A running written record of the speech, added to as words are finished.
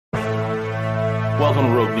Welcome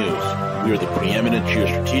to Rogue News. We are the preeminent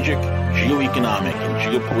geostrategic, geoeconomic, and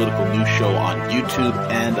geopolitical news show on YouTube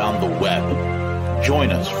and on the web.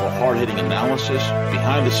 Join us for hard-hitting analysis,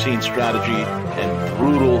 behind-the-scenes strategy, and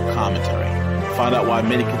brutal commentary. Find out why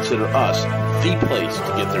many consider us the place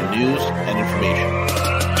to get their news and information.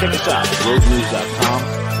 Check us out at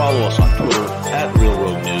roguenews.com. Follow us on Twitter at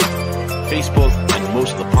RealRogueNews, Facebook, and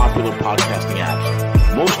most of the popular podcasting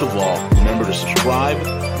apps. Most of all, remember to subscribe,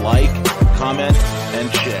 like, comment,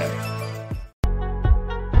 and share.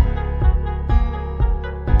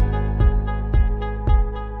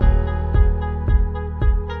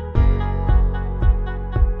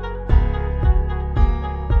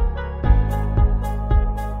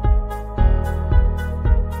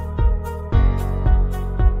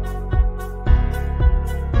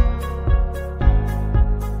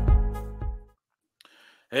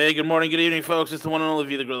 Hey, good morning, good evening, folks. It's the one and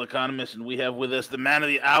only the Grill Economist, and we have with us the man of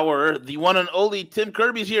the hour, the one and only Tim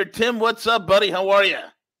Kirby's here. Tim, what's up, buddy? How are you?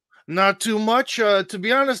 Not too much, to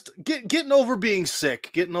be honest. Getting over being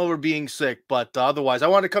sick, but otherwise, I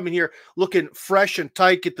want to come in here looking fresh and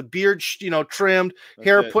tight, get the beard, trimmed,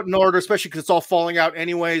 hair put in order, especially because it's all falling out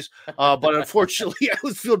anyways. But unfortunately, I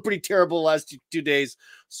was feeling pretty terrible the last 2 days,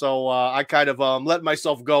 so I kind of let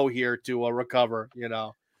myself go here to recover.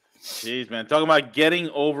 Jeez, man, talking about getting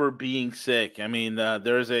over being sick. I mean,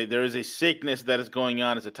 there is a sickness that is going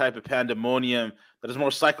on. It's a type of pandemonium that is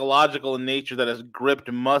more psychological in nature that has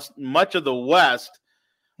gripped much of the West.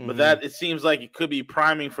 But that it seems like it could be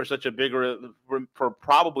priming for for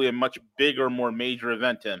probably a much bigger, more major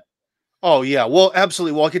event, Tim. Oh, yeah. Well,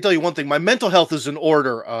 absolutely. Well, I can tell you one thing. My mental health is in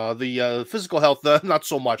order. The physical health, not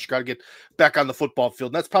so much. Got to get back on the football field.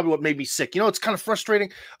 And that's probably what made me sick. It's kind of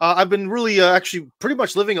frustrating. I've been really actually pretty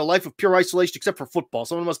much living a life of pure isolation except for football.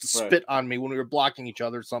 Someone must have spit on me when we were blocking each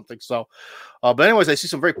other or something. So, but anyways, I see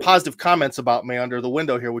some very positive comments about me under the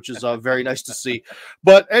window here, which is very nice to see.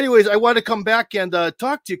 But anyways, I want to come back and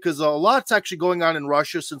talk to you because a lot's actually going on in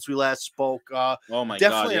Russia since we last spoke.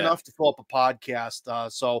 Definitely enough to fill up a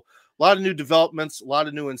podcast. So, a lot of new developments, a lot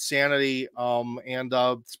of new insanity. And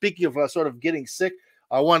speaking of sort of getting sick,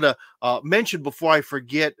 I wanted to mention before I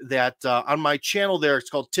forget that on my channel there, it's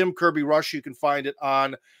called Tim Kirby Russia. You can find it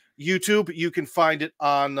on YouTube. You can find it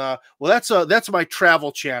on, that's my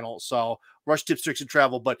travel channel. So Rush Tips, Tricks, and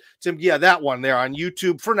Travel. But Tim, yeah, that one there on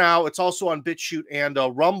YouTube for now. It's also on BitChute and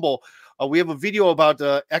Rumble. We have a video about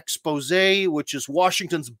Expose, which is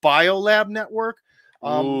Washington's biolab network.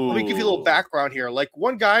 Let me give you a little background here. Like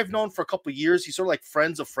one guy I've known for a couple of years, he's sort of like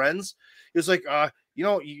friends of friends. He was like,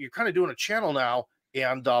 you're kind of doing a channel now.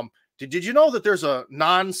 And did you know that there's a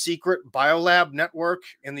non-secret biolab network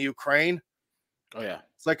in the Ukraine? Oh, yeah.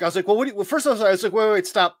 It's like, I was like, well, first I was like, wait,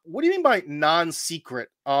 stop. What do you mean by non-secret?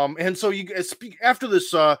 And so after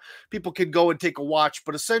this, people can go and take a watch.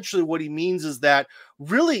 But essentially what he means is that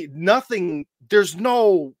really nothing, there's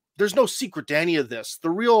no secret to any of this. The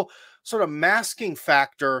real sort of masking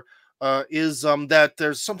factor is that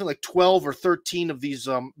there's something like 12 or 13 of these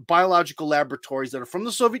biological laboratories that are from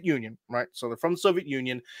the Soviet Union, right? So they're from the Soviet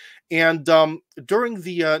Union. And during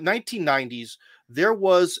the 1990s, there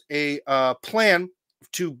was a plan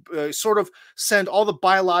to sort of send all the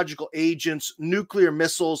biological agents, nuclear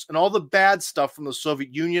missiles, and all the bad stuff from the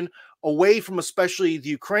Soviet Union away from especially the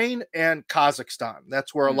Ukraine and Kazakhstan.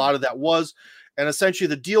 That's where a lot of that was. And essentially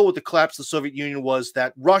the deal with the collapse of the Soviet Union was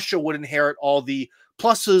that Russia would inherit all the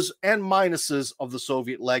pluses and minuses of the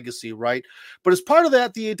Soviet legacy, right? But as part of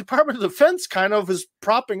that, the Department of Defense kind of is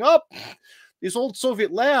propping up these old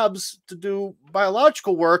Soviet labs to do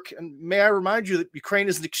biological work. And may I remind you that Ukraine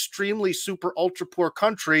is an extremely super ultra poor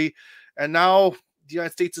country. And now the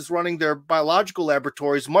United States is running their biological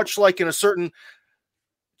laboratories, much like in a certain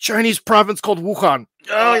Chinese province called Wuhan.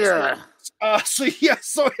 Oh, yeah.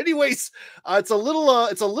 So anyways, it's a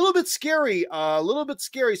little bit scary,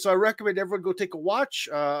 So I recommend everyone go take a watch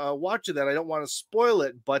of that. I don't want to spoil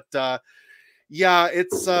it, but yeah,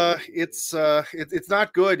 it's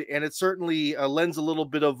not good. And it certainly lends a little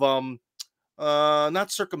bit of,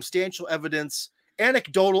 not circumstantial evidence,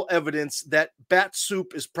 anecdotal evidence that bat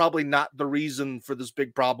soup is probably not the reason for this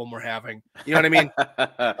big problem we're having. You know what I mean?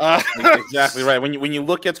 Exactly right. When you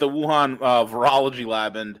look at the Wuhan virology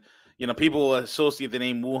lab and, people associate the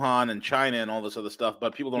name Wuhan and China and all this other stuff,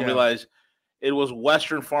 but people don't realize it was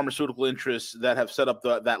Western pharmaceutical interests that have set up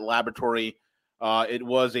that laboratory. It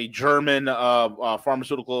was a German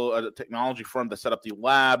pharmaceutical technology firm that set up the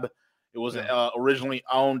lab. It was originally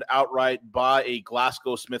owned outright by a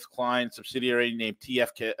GlaxoSmithKline subsidiary named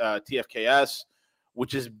TFKS,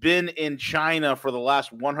 which has been in China for the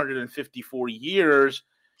last 154 years,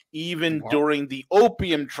 even during the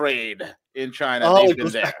opium trade. in China. Oh, They've it been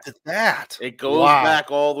goes there. back to that. It goes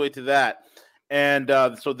back all the way to that. And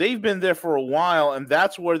so they've been there for a while, and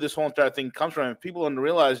that's where this whole entire thing comes from. And people don't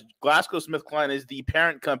realize GlaxoSmithKline is the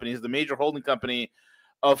parent company, is the major holding company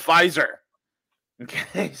of Pfizer.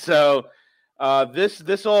 Okay, so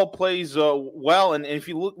this all plays well. And if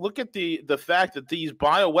you look at the fact that these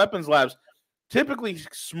bioweapons labs, typically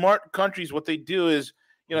smart countries, what they do is,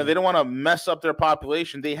 they don't want to mess up their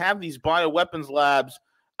population. They have these bioweapons labs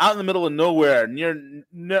out in the middle of nowhere,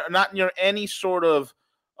 not near any sort of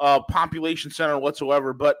population center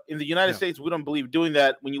whatsoever. But in the United States, we don't believe doing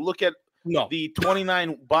that. When you look at the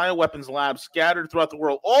 29 bioweapons labs scattered throughout the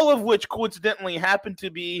world, all of which coincidentally happen to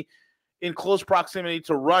be in close proximity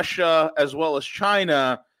to Russia as well as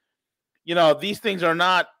China, these things are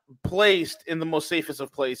not placed in the most safest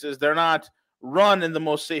of places. They're not run in the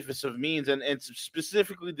most safest of means, and it's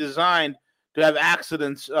specifically designed to have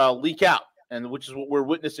accidents leak out, and which is what we're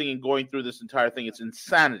witnessing and going through this entire thing. It's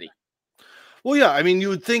insanity. Well, yeah, I mean, you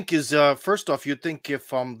would think first off, you'd think if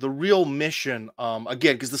the real mission,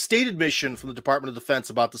 again, because the stated mission from the Department of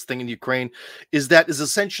Defense about this thing in Ukraine is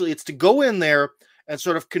essentially it's to go in there and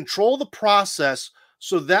sort of control the process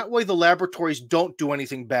so that way the laboratories don't do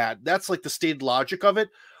anything bad. That's like the stated logic of it.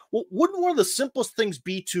 Well, wouldn't one of the simplest things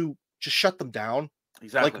be to just shut them down?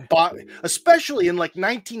 Exactly. Like, especially in like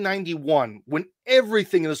 1991, when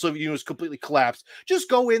everything in the Soviet Union was completely collapsed, just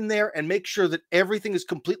go in there and make sure that everything is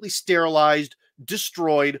completely sterilized,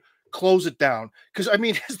 destroyed, close it down. Because, I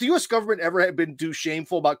mean, has the U.S. government ever been too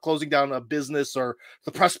shameful about closing down a business or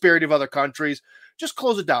the prosperity of other countries? Just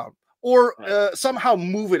close it down. Or somehow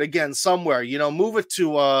move it again somewhere, move it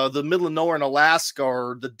to the middle of nowhere in Alaska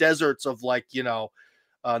or the deserts of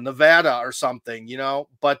Nevada or something,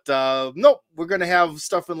 but no, we're going to have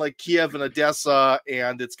stuff in like Kiev and Odessa,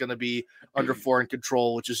 and it's going to be under foreign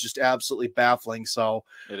control, which is just absolutely baffling. So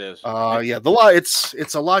it is. The law,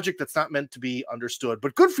 it's a logic that's not meant to be understood,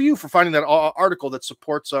 but good for you for finding that article that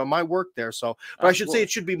supports my work there. So, but I should say it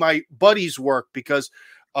should be my buddy's work, because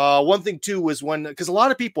one thing too was because a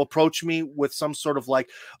lot of people approach me with some sort of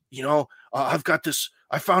I've got this,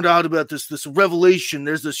 I found out about this revelation.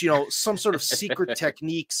 There's this, some sort of secret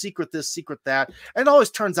technique, secret this, secret that. And it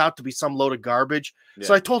always turns out to be some load of garbage. Yeah.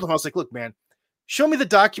 So I told him, I was like, look, man, show me the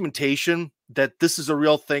documentation that this is a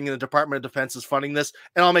real thing and the Department of Defense is funding this,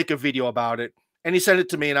 and I'll make a video about it. And he sent it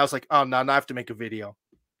to me, and I was like, oh, no, I have to make a video.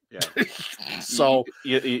 Yeah. So,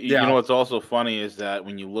 you know what's also funny is that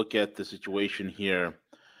when you look at the situation here,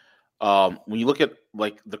 when you look at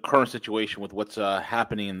like the current situation with what's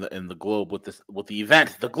happening in the globe with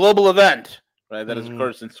the global event, right, that has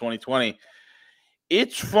occurred since 2020,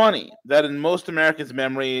 it's funny that in most Americans'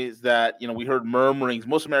 memories that we heard murmurings.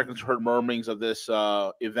 Most Americans heard murmurings of this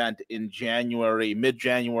event in January,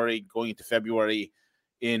 mid-January, going into February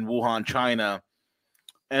in Wuhan, China,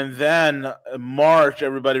 and then March.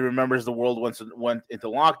 Everybody remembers the world went into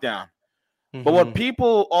lockdown. But what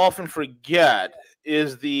people often forget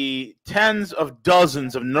is the tens of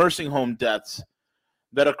dozens of nursing home deaths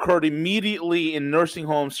that occurred immediately in nursing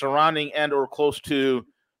homes surrounding and or close to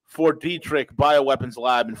Fort Detrick Bioweapons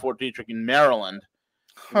Lab in Fort Detrick in Maryland,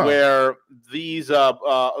 where these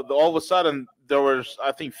all of a sudden there was,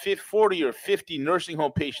 I think, 40 or 50 nursing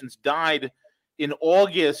home patients died in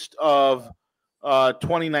August of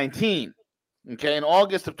 2019. Okay, in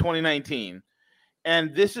August of 2019.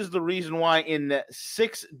 And this is the reason why in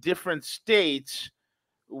 6 different states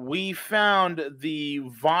we found the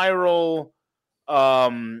viral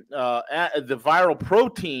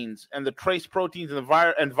proteins and the trace proteins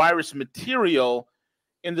and virus material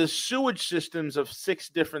in the sewage systems of 6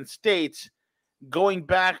 different states, going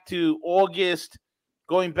back to August,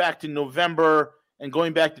 going back to November, and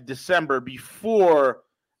going back to December, before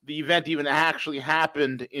the event even actually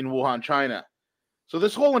happened in Wuhan, China. So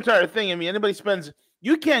this whole entire thing, I mean,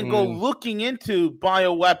 you can't go looking into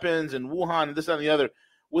bioweapons and Wuhan and this and the other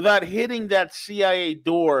without hitting that CIA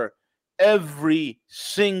door every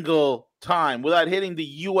single time, without hitting the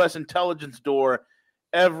U.S. intelligence door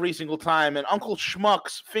every single time. And Uncle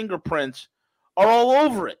Schmuck's fingerprints are all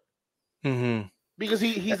over it. Because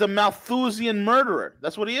he's a Malthusian murderer.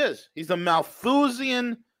 That's what he is. He's a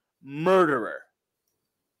Malthusian murderer.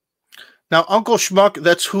 Now, Uncle Schmuck,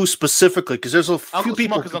 that's who specifically? Because there's a few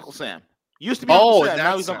people. Uncle Schmuck is Uncle Sam. Used to be Uncle Sam,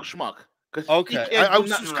 now he's Uncle Schmuck. Okay, I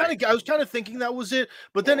was kind of thinking that was it,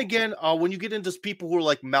 but then again, when you get into people who are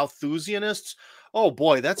like Malthusianists, oh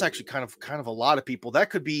boy, that's actually kind of a lot of people. That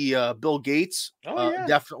could be Bill Gates.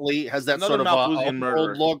 Definitely has that sort of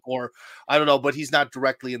old look, or I don't know, but he's not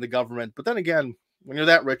directly in the government. But then again, when you're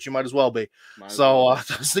that rich, you might as well be. I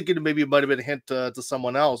was thinking maybe it might have been a hint to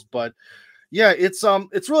someone else, but Yeah, it's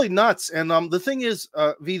really nuts. And the thing is,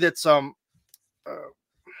 V, that's uh,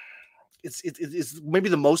 it's maybe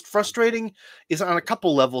the most frustrating is on a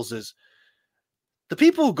couple levels. Is the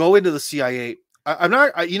people who go into the CIA. I'm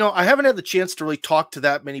not, I haven't had the chance to really talk to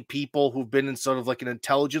that many people who've been in sort of like an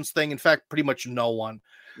intelligence thing. In fact, pretty much no one.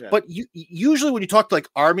 Yeah. But usually when you talk to like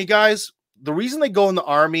army guys, the reason they go in the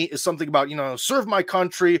army is something about, serve my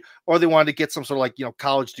country, or they want to get some sort of like,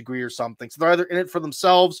 college degree or something. So they're either in it for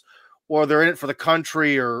themselves or they're in it for the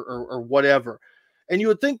country or whatever. And you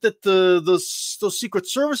would think that those secret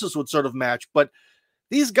services would sort of match, but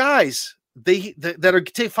these guys, that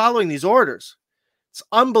are following these orders, it's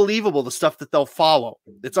unbelievable the stuff that they'll follow.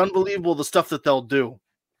 It's unbelievable the stuff that they'll do.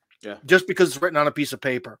 Yeah. Just because it's written on a piece of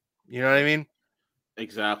paper. You know what I mean?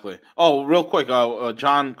 Exactly. Oh, real quick,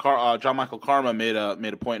 John Michael Karma made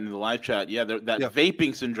a point in the live chat. Yeah,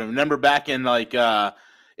 vaping syndrome. Remember back in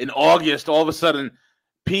in August, all of a sudden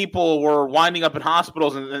people were winding up in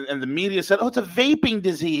hospitals, and the media said, "Oh, it's a vaping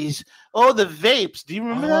disease. Oh, the vapes." Do you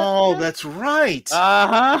remember that? Oh, that's right.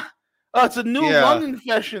 Oh, it's a new lung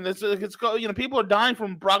infection. It's called, people are dying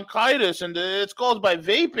from bronchitis, and it's caused by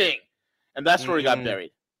vaping, and that's where he got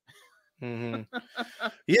buried. Mm-hmm.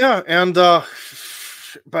 Yeah, and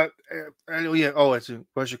but it's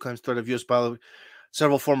Russia claims threat of U.S. by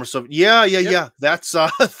several former Soviet. Yeah. That's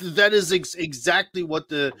that is exactly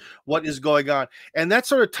what is going on, and that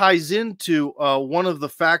sort of ties into one of the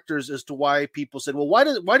factors as to why people said, well, why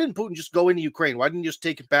didn't Putin just go into Ukraine? Why didn't he just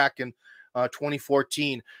take it back in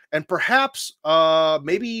 2014? And perhaps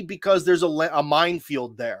maybe because there's a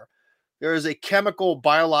minefield there. There is a chemical,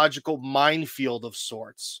 biological minefield of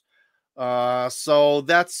sorts. So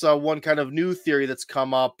that's one kind of new theory that's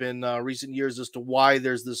come up in recent years as to why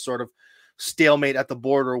there's this sort of stalemate at the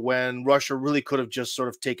border when Russia really could have just sort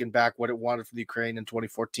of taken back what it wanted from the Ukraine in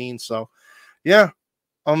 2014. So, yeah,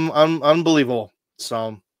 unbelievable.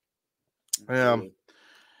 So, yeah.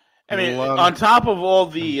 I mean, on top of all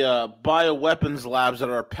the bioweapons labs that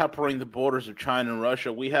are peppering the borders of China and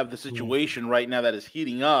Russia, we have the situation right now that is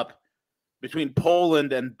heating up between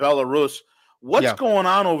Poland and Belarus. What's going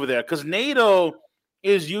on over there? Because NATO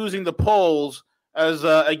is using the Poles as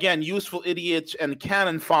again useful idiots and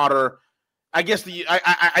cannon fodder. I guess the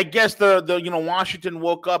Washington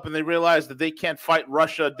woke up and they realized that they can't fight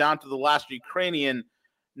Russia down to the last Ukrainian.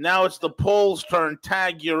 Now it's the Poles' turn.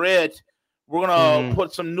 Tag, you're it. We're gonna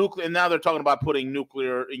put some nuclear, and now they're talking about putting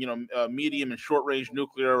nuclear, medium and short range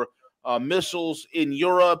nuclear missiles in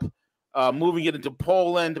Europe, moving it into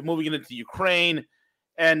Poland, moving it into Ukraine.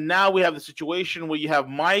 And now we have the situation where you have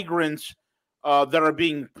migrants that are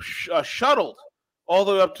being shuttled all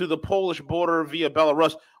the way up to the Polish border via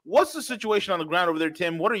Belarus. What's the situation on the ground over there,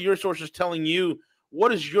 Tim? What are your sources telling you?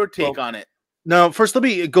 What is your take on it? Now, first, let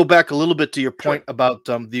me go back a little bit to your point about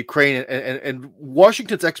the Ukraine and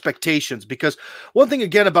Washington's expectations, because one thing,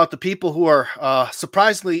 again, about the people who are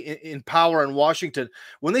surprisingly in power in Washington,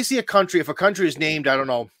 when they see a country, if a country is named, I don't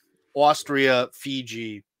know, Austria,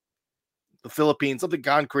 Fiji, the Philippines, something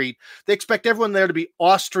concrete, they expect everyone there to be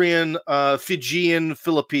Austrian, Fijian,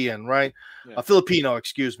 Philippine, right? Yeah. Filipino,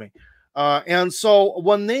 excuse me. And so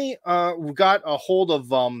when they got a hold of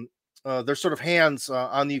their sort of hands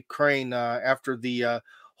on the Ukraine after the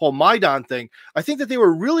whole Maidan thing, I think that they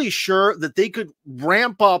were really sure that they could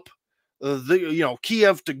ramp up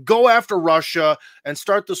Kiev to go after Russia and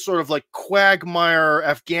start this sort of like quagmire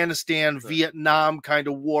Afghanistan, Vietnam kind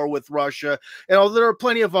of war with Russia. And although there are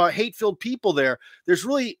plenty of hate-filled people there, there's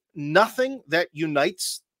really nothing that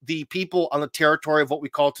unites the people on the territory of what we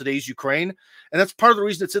call today's Ukraine. And that's part of the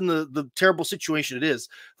reason it's in the terrible situation it is.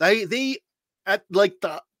 They at like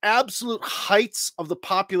the absolute heights of the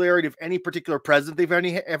popularity of any particular president they've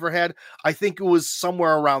ever had, I think it was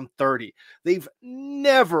somewhere around 30. They've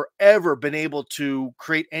never, ever been able to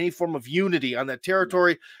create any form of unity on that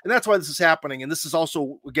territory. And that's why this is happening. And this is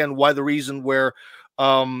also, again, why the reason where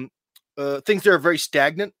things there are very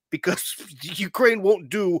stagnant, because Ukraine won't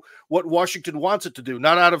do what Washington wants it to do,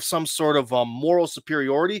 not out of some sort of moral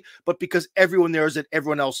superiority, but because everyone there is at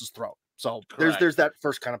everyone else's throat. So there's that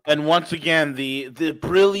first kind of point. And once again, the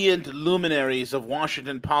brilliant luminaries of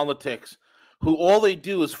Washington politics, who all they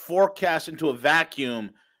do is forecast into a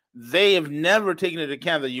vacuum, they have never taken into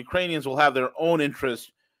account that Ukrainians will have their own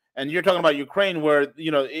interests. And you're talking about Ukraine, where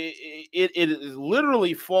it is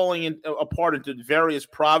literally falling apart into various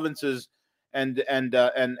provinces and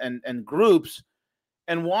groups.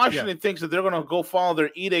 And Washington thinks that they're going to go follow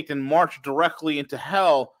their edict and march directly into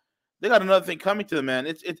hell. They got another thing coming to them, man.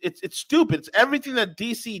 It's stupid. It's everything that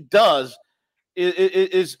DC does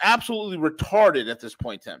is absolutely retarded at this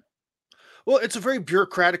point, Tim. Well, it's a very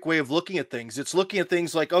bureaucratic way of looking at things. It's looking at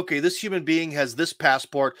things like, okay, this human being has this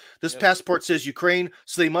passport. This passport says Ukraine,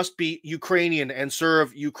 so they must be Ukrainian and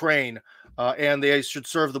serve Ukraine. And they should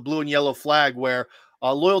serve the blue and yellow flag, where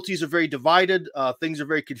loyalties are very divided. Things are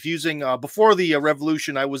very confusing. Before the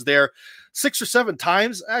revolution, I was there 6 or 7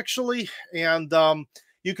 times, actually. And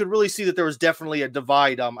you could really see that there was definitely a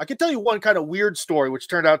divide. I can tell you one kind of weird story, which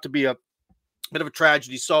turned out to be a bit of a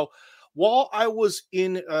tragedy. So, while I was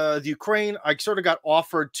in the Ukraine, I sort of got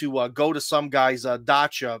offered to go to some guy's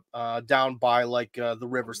dacha down by like the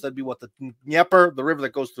rivers. That'd be what, the Dnieper, the river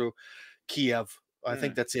that goes through Kiev. I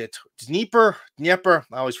think that's it. Dnieper,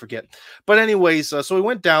 I always forget. But anyways, so we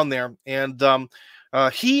went down there, and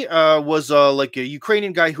he was like a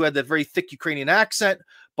Ukrainian guy who had that very thick Ukrainian accent,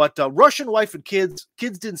 but Russian wife and kids.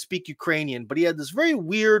 Kids didn't speak Ukrainian, but he had this very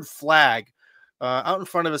weird flag out in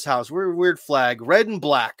front of his house. Weird flag, red and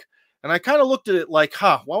black. And I kind of looked at it like,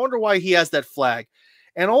 I wonder why he has that flag.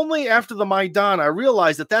 And only after the Maidan, I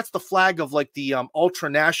realized that that's the flag of like the ultra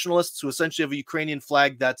nationalists, who essentially have a Ukrainian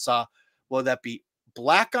flag that's, will that be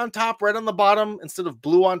black on top, red on the bottom, instead of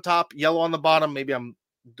blue on top, yellow on the bottom. Maybe I'm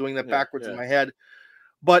doing that backwards in my head.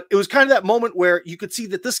 But it was kind of that moment where you could see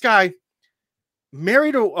that this guy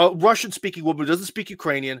married a Russian-speaking woman who doesn't speak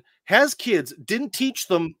Ukrainian, has kids, didn't teach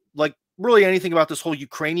them like really anything about this whole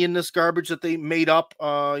Ukrainianness garbage that they made up,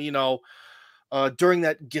 during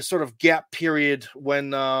that sort of gap period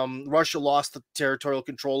when Russia lost the territorial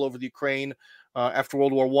control over the Ukraine after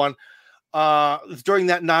World War I. During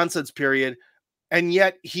that nonsense period, and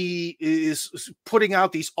yet he is putting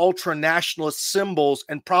out these ultra-nationalist symbols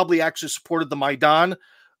and probably actually supported the Maidan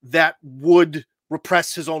that would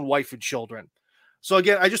repress his own wife and children. So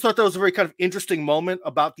again, I just thought that was a very kind of interesting moment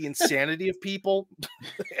about the insanity of people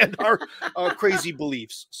and our crazy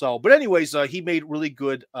beliefs. So, but anyways, he made really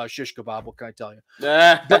good shish kebab. What can I tell you?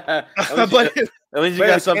 At least you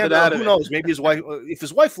got something out of it. Who knows? Maybe his wife, if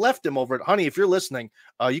his wife left him over it, honey, if you're listening,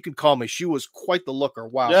 you can call me. She was quite the looker.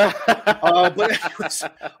 Wow. But anyways,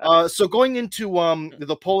 so going into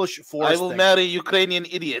the Polish force, I will marry Ukrainian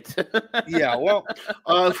idiot. Yeah. Well,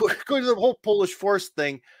 going to the whole Polish force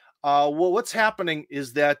thing. Well, what's happening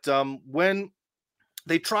is that when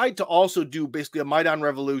they tried to also do basically a Maidan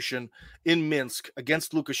revolution in Minsk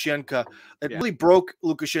against Lukashenko, it really broke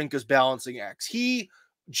Lukashenko's balancing acts. He,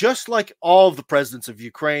 just like all of the presidents of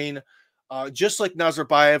Ukraine, just like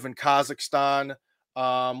Nazarbayev in Kazakhstan,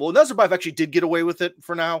 well, Nazarbayev actually did get away with it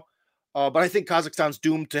for now, but I think Kazakhstan's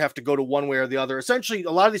doomed to have to go to one way or the other. Essentially,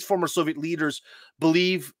 a lot of these former Soviet leaders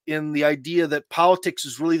believe in the idea that politics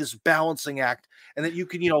is really this balancing act, and that you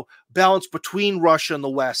can, balance between Russia and the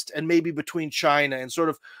West, and maybe between China, and sort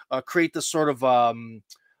of create this sort of,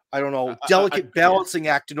 delicate balancing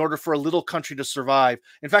act in order for a little country to survive.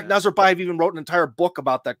 In fact, Nazarbayev even wrote an entire book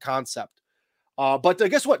about that concept. But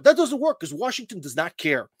guess what? That doesn't work, because Washington does not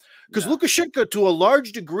care. Because Lukashenko, to a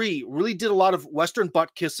large degree, really did a lot of Western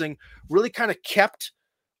butt kissing, really kind of kept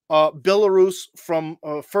Belarus from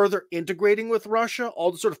further integrating with Russia,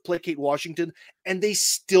 all to sort of placate Washington, and they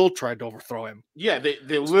still tried to overthrow him. Yeah,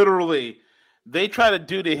 they literally, they try to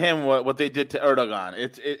do to him what they did to Erdogan.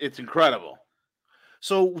 It's incredible.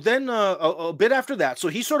 So then a bit after that, so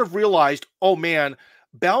he sort of realized, oh man,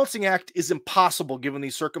 balancing act is impossible given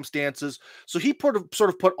these circumstances. So he sort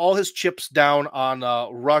of put all his chips down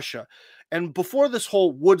on Russia. And before this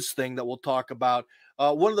whole Woods thing that we'll talk about,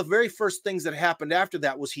 one of the very first things that happened after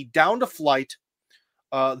that was he downed a flight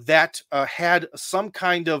that had some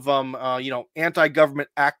kind of, anti-government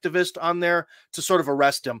activist on there to sort of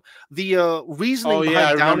arrest him. The reasoning behind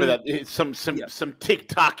I remember that. It's some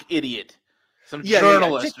TikTok idiot. Some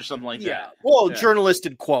journalist or something like that. Well, journalist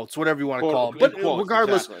in quotes, whatever you want to call him. But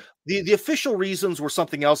regardless, the official reasons were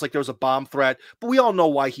something else, like there was a bomb threat, but we all know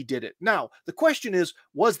why he did it. Now, the question is,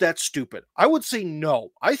 was that stupid? I would say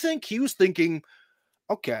no. I think he was thinking,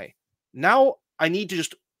 okay, now I need to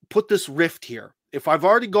just put this rift here. If I've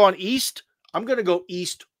already gone east, I'm going to go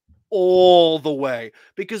east all the way.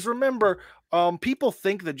 Because remember, people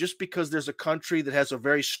think that just because there's a country that has a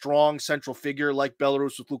very strong central figure like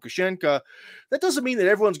Belarus with Lukashenko, that doesn't mean that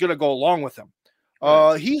everyone's going to go along with him.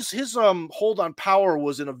 His hold on power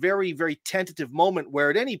was in a very, very tentative moment where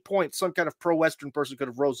at any point some kind of pro-Western person could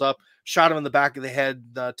have rose up, shot him in the back of the head,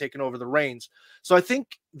 taken over the reins. So I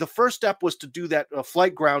think the first step was to do that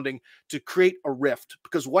flight grounding to create a rift.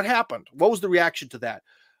 Because what happened? What was the reaction to that?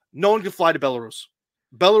 No one could fly to Belarus.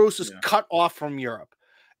 Belarus is cut off from Europe.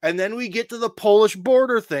 And then we get to the Polish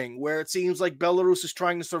border thing where it seems like Belarus is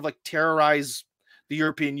trying to sort of like terrorize the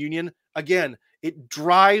European Union. Again, it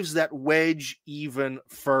drives that wedge even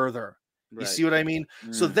further. You see what I mean?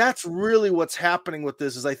 So that's really what's happening with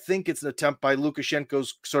this. Is I think it's an attempt by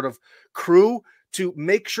Lukashenko's sort of crew to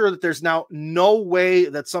make sure that there's now no way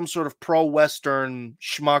that some sort of pro-Western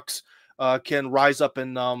schmucks can rise up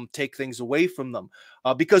and take things away from them.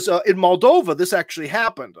 Because in Moldova, this actually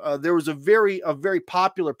happened. There was a very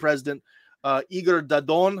popular president, Igor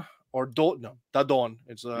Dodon, Dodon.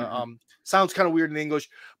 It's sounds kind of weird in English,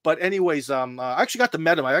 but anyways, I actually got to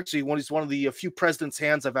meet him. He's one of the few presidents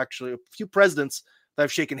that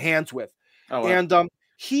I've shaken hands with. Oh, wow. And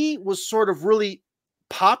he was sort of really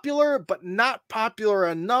popular, but not popular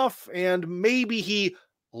enough, and maybe he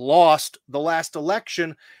lost the last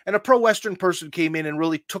election, and a pro-Western person came in and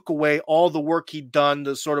really took away all the work he'd done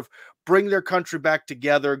to sort of bring their country back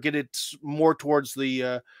together, get it more towards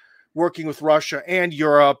the working with Russia and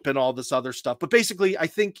Europe and all this other stuff. But basically, I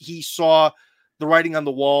think he saw the writing on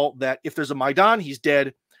the wall that if there's a Maidan, he's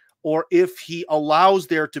dead, or if he allows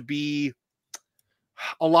there to be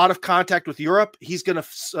a lot of contact with Europe, he's going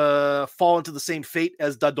to fall into the same fate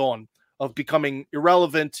as Dodon, of becoming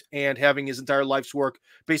irrelevant and having his entire life's work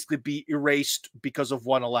basically be erased because of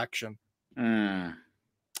one election. There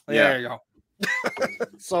you go.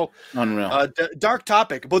 So unreal, dark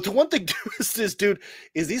topic. But the one thing is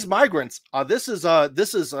these migrants. Where are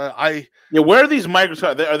these migrants?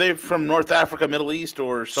 Are they from North Africa, Middle East,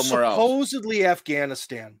 or somewhere else? Supposedly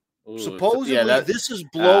Afghanistan. Ooh, supposedly this is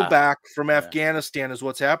blowback from Afghanistan is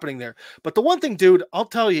what's happening there. But the one thing, dude, I'll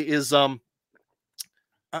tell you is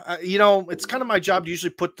it's kind of my job to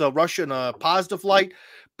usually put Russia in a positive light,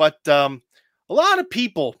 but a lot of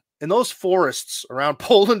people in those forests around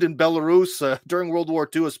Poland and Belarus during World War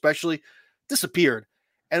II especially disappeared.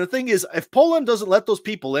 And the thing is, if Poland doesn't let those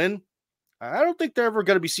people in, I don't think they're ever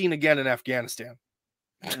going to be seen again in Afghanistan.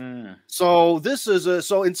 So this is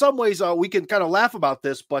so in some ways we can kind of laugh about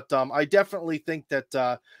this, but I definitely think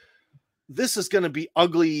that this is going to be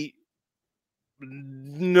ugly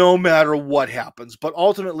no matter what happens. But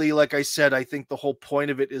ultimately, like I said, I think the whole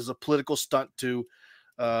point of it is a political stunt to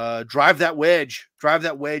drive that wedge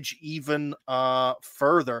even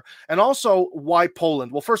further. And also, why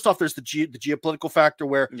Poland? Well, first off, there's the geopolitical factor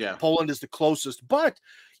where Poland is the closest. But,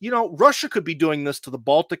 Russia could be doing this to the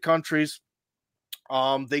Baltic countries.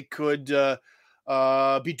 They could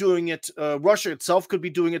be doing it. Russia itself could be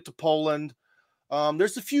doing it to Poland.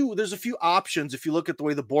 There's a few options if you look at the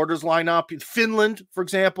way the borders line up. Finland, for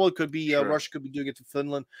example, it could be Russia could be doing it to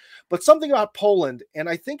Finland, but something about Poland, and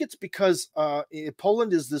I think it's because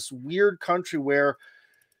Poland is this weird country where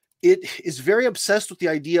it is very obsessed with the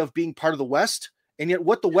idea of being part of the West, and yet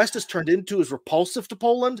what the West has turned into is repulsive to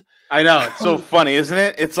Poland. I know, it's so funny, isn't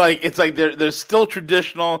it? It's like they're still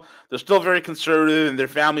traditional, they're still very conservative in their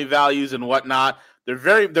family values and whatnot. They're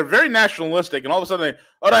very nationalistic, and all of a sudden,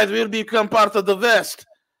 all right, we'll become part of the West,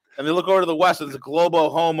 and they look over to the West, and it's a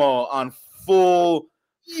globo homo on full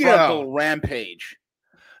frontal rampage.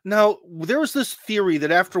 Now, there was this theory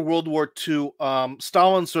that after World War II,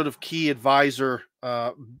 Stalin's sort of key advisor,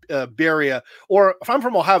 Beria, or if I'm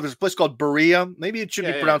from Ohio, there's a place called Beria. Maybe it should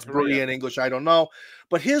be pronounced Beria in English. I don't know.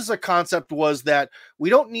 But his concept was that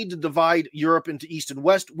we don't need to divide Europe into East and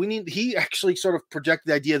West. He actually sort of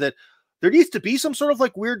projected the idea that there needs to be some sort of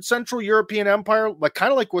like weird Central European empire, like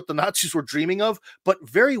kind of like what the Nazis were dreaming of, but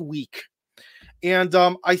very weak. And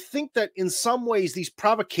I think that in some ways, these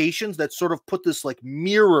provocations that sort of put this like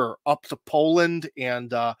mirror up to Poland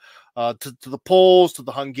and to the Poles, to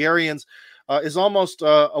the Hungarians, is almost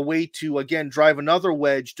a way to, again, drive another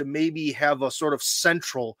wedge to maybe have a sort of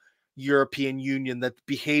central European Union that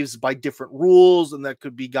behaves by different rules and that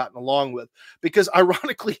could be gotten along with. Because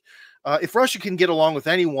ironically, if Russia can get along with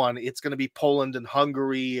anyone, it's going to be Poland and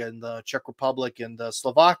Hungary and the Czech Republic and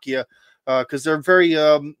Slovakia, because they're very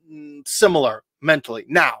similar mentally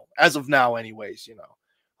now, as of now anyways.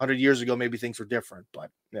 100 years ago, maybe things were different, but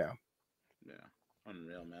yeah.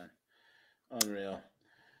 Unreal, man. Unreal.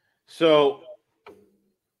 So,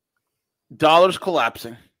 dollar's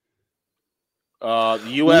collapsing. The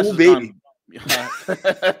U.S.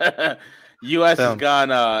 U.S. has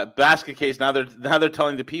gone basket case. Now they're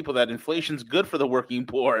telling the people that inflation's good for the working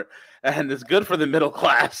poor and it's good for the middle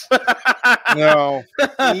class. No,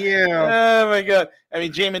 yeah. Oh my God. I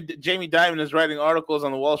mean, Jamie Dimon is writing articles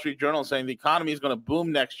on the Wall Street Journal saying the economy is going to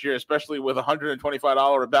boom next year, especially with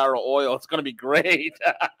 $125 a barrel oil. It's going to be great.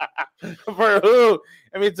 For who?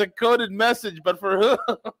 I mean, it's a coded message, but for who?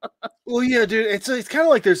 Well, yeah, dude. It's kind of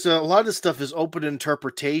like there's a lot of this stuff is open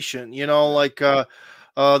interpretation.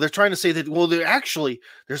 They're trying to say that, well,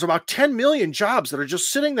 there's about 10 million jobs that are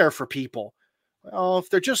just sitting there for people. Well, if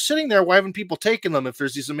they're just sitting there, why haven't people taken them if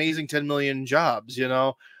there's these amazing 10 million jobs,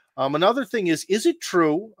 Another thing is it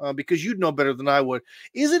true, because you'd know better than I would,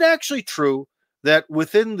 is it actually true that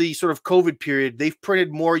within the sort of COVID period, they've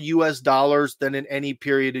printed more U.S. dollars than in any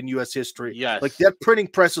period in U.S. history? Yes. Like that printing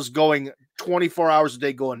press is going 24 hours a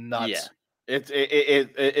day going nuts. Yeah.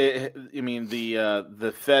 I mean,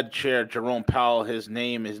 the Fed chair, Jerome Powell, his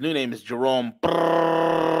new name is Jerome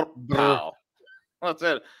Powell. That's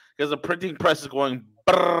it. Because the printing press is going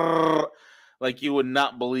like you would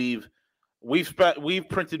not believe. We've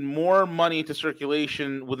printed more money into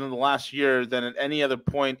circulation within the last year than at any other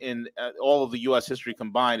point in all of the U.S. history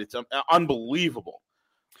combined. It's unbelievable.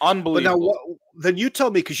 Unbelievable. But now, then you tell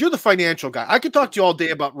me, because you're the financial guy. I could talk to you all day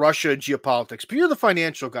about Russia and geopolitics, but you're the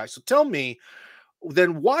financial guy. So tell me,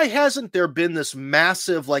 then why hasn't there been this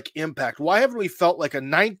massive impact? Why haven't we felt like a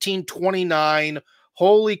 1929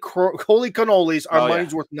 holy cannolis, our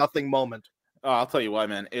money's worth nothing moment? I'll tell you why,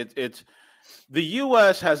 man. It's the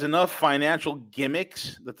U.S. has enough financial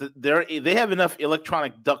gimmicks that they have enough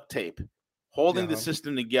electronic duct tape holding the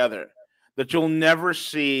system together that you'll never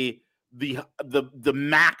see the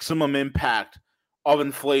maximum impact of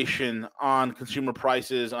inflation on consumer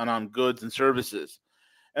prices and on goods and services.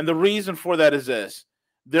 And the reason for that is this.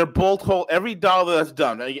 They're bolt hole every dollar that's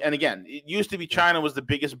done. And again, it used to be China was the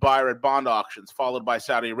biggest buyer at bond auctions, followed by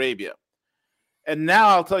Saudi Arabia. And now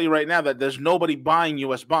I'll tell you right now that there's nobody buying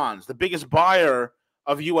U.S. bonds. The biggest buyer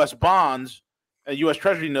of U.S. bonds and U.S.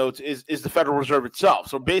 Treasury notes is the Federal Reserve itself.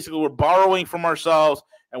 So basically we're borrowing from ourselves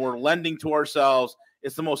and we're lending to ourselves.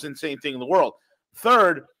 It's the most insane thing in the world.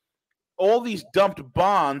 Third, all these dumped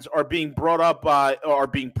bonds are being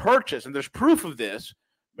being purchased, and there's proof of this.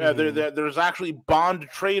 There's actually bond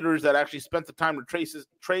traders that actually spent the time to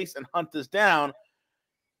trace and hunt this down.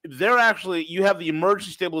 You have the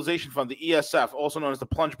Emergency Stabilization Fund, the ESF, also known as the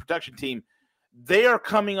Plunge Protection Team. They are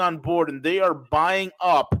coming on board and they are buying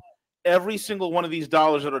up every single one of these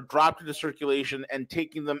dollars that are dropped into circulation and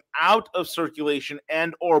taking them out of circulation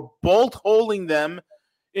and or bolt holding them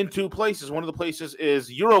in two places. One of the places is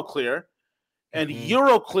Euroclear. And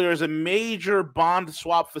Euroclear is a major bond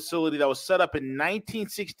swap facility that was set up in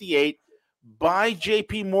 1968 by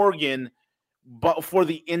J.P. Morgan, but for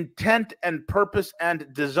the intent and purpose and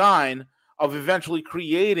design of eventually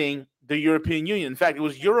creating the European Union. In fact, it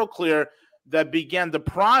was Euroclear that began the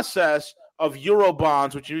process of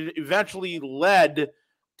Eurobonds, which eventually led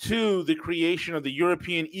to the creation of the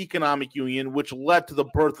European Economic Union, which led to the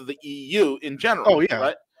birth of the EU in general. Oh, yeah.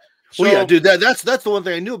 Right? Well, yeah, dude, that's the one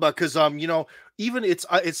thing I knew about, because even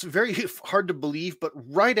it's very hard to believe, but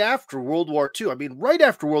right after World War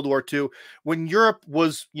II, when Europe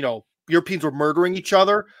was, Europeans were murdering each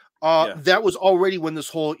other, that was already when this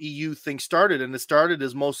whole EU thing started, and it started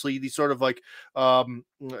as mostly these sort of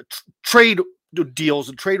trade deals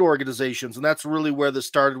and trade organizations, and that's really where this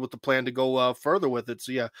started with the plan to go further with it.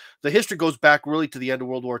 So yeah, the history goes back really to the end of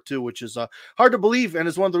World War II, which is hard to believe, and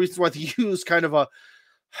is one of the reasons why the EU is kind of a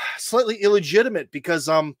slightly illegitimate, because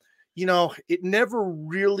it never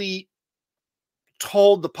really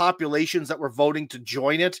told the populations that were voting to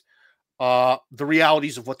join it the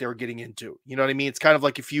realities of what they were getting into. You know what I mean? It's kind of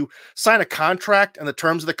like if you sign a contract and the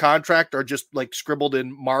terms of the contract are just scribbled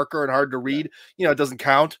in marker and hard to read, it doesn't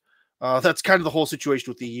count. That's kind of the whole situation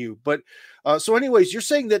with the EU. But so anyways, you're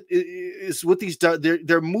saying that is with these,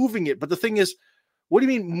 they're moving it. But the thing is, what do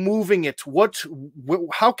you mean moving it?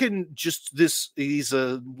 How can just these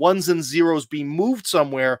ones and zeros be moved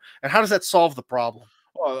somewhere, and how does that solve the problem?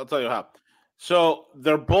 Well, I'll tell you how. So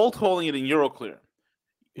they're both holding it in Euroclear,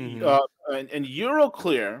 and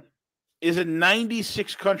Euroclear is in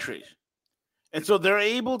 96 countries, and so they're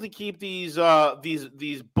able to keep these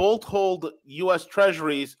bolt hold U.S.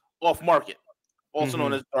 Treasuries off market, also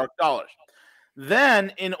known as dark dollars.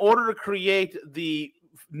 Then, in order to create the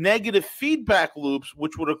negative feedback loops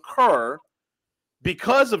which would occur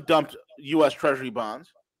because of dumped U.S. Treasury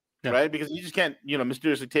bonds, right? Because you just can't,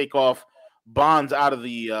 mysteriously take off bonds out of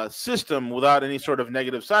the system without any sort of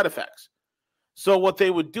negative side effects. So what they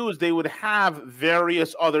would do is they would have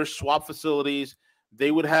various other swap facilities.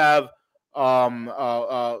 They would have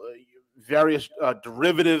various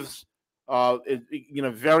derivatives,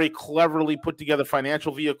 very cleverly put together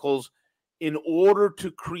financial vehicles in order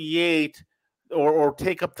to create or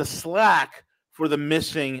take up the slack for the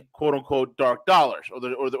missing quote unquote dark dollars or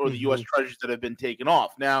the U.S. Treasuries that have been taken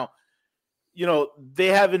off. Now, they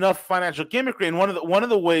have enough financial gimmickry, and one of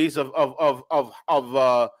the ways of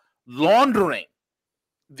laundering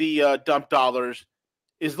the dumped dollars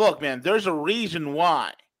is, look, man, there's a reason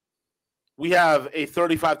why we have a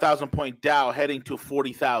 35,000 point Dow heading to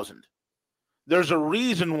 40,000. There's a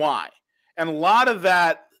reason why, and a lot of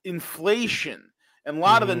that inflation And a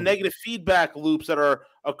lot of the negative feedback loops that are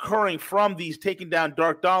occurring from these taking down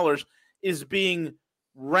dark dollars is being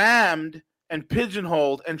rammed and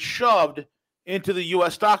pigeonholed and shoved into the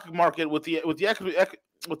U.S. stock market with the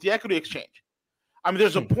equity exchange. I mean,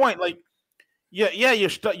 there's a point like,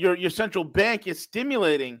 your central bank is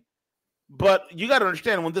stimulating, but you got to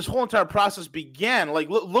understand when this whole entire process began. Like,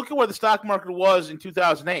 look at where the stock market was in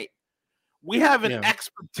 2008. We haven't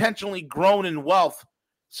exponentially grown in wealth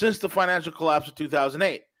since the financial collapse of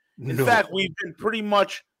 2008. In fact, we've been pretty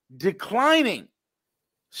much declining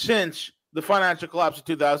since the financial collapse of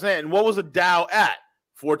 2008. And what was the Dow at?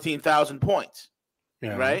 14,000 points,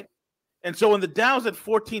 right? And so when the Dow was at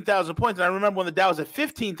 14,000 points, and I remember when the Dow was at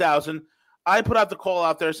 15,000, I put out the call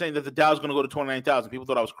out there saying that the Dow is going to go to 29,000. People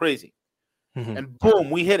thought I was crazy. And boom,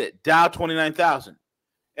 we hit it. Dow 29,000.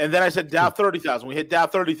 And then I said Dow 30,000. We hit Dow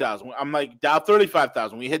 30,000. I'm like, Dow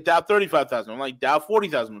 35,000. We hit Dow 35,000. I'm like, Dow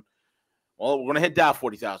 40,000. Well, we're going to hit Dow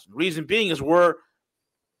 40,000. Reason being is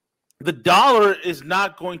the dollar is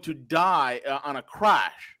not going to die on a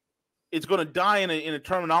crash. It's going to die in a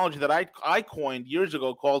terminology that I coined years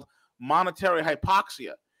ago called monetary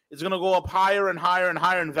hypoxia. It's going to go up higher and higher and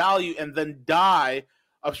higher in value and then die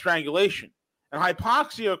of strangulation. And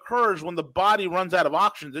hypoxia occurs when the body runs out of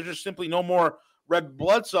oxygen. There's just simply no more red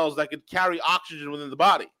blood cells that could carry oxygen within the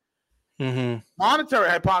body. Monetary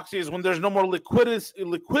hypoxia is when there's no more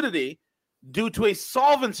liquidity due to a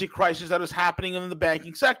solvency crisis that is happening in the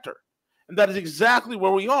banking sector. And that is exactly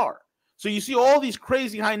where we are. So you see all these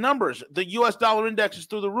crazy high numbers. The U.S. dollar index is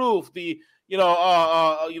through the roof. The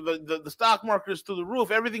stock market is through the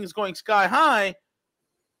roof. Everything is going sky high.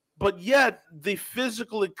 But yet the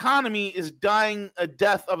physical economy is dying a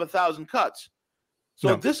death of 1,000 cuts.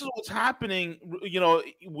 So this is what's happening,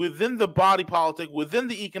 within the body politic, within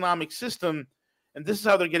the economic system, and this is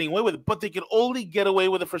how they're getting away with it. But they can only get away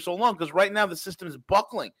with it for so long because right now the system is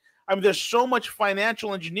buckling. I mean, there's so much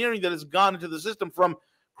financial engineering that has gone into the system, from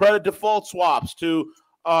credit default swaps to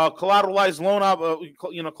collateralized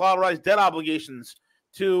collateralized debt obligations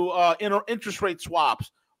to interest rate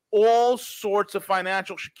swaps. All sorts of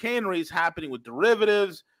financial chicanery is happening with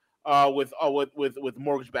derivatives. With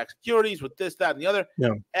mortgage-backed securities, with this, that, and the other.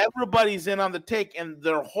 Everybody's in on the take, and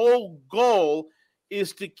their whole goal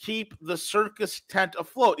is to keep the circus tent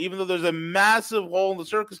afloat. Even though there's a massive hole in the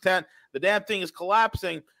circus tent, the damn thing is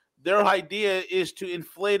collapsing. Their idea is to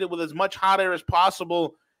inflate it with as much hot air as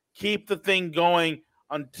possible, keep the thing going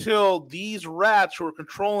until these rats who are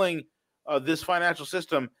controlling this financial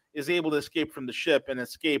system is able to escape from the ship and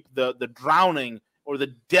escape the drowning or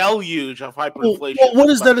the deluge of hyperinflation. Well, what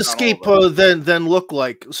does that escape then look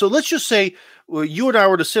like? So let's just say you and I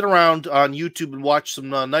were to sit around on YouTube and watch some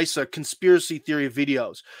nice conspiracy theory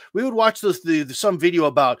videos. We would watch some video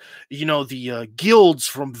about the guilds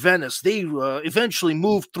from Venice. They eventually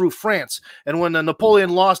moved through France, and when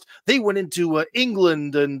Napoleon lost, they went into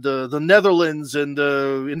England and the Netherlands and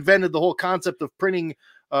invented the whole concept of printing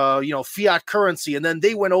fiat currency, and then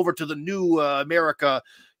they went over to the new America.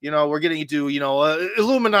 We're getting into,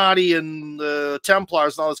 Illuminati and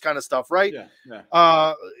Templars and all this kind of stuff, right?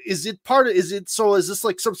 Yeah. Is this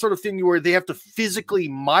like some sort of thing where they have to physically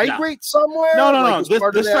migrate somewhere? No.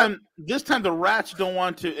 This time the rats don't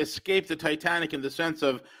want to escape the Titanic in the sense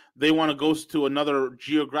of they want to go to another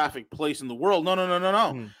geographic place in the world.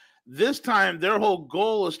 No. This time their whole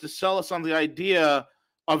goal is to sell us on the idea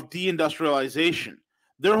of deindustrialization.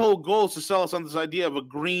 Their whole goal is to sell us on this idea of a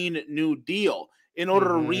Green New Deal in order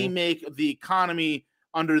to remake the economy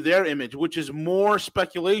under their image, which is more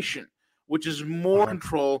speculation, which is more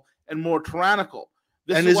control and more tyrannical.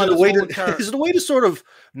 Is it a way to sort of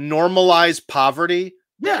normalize poverty?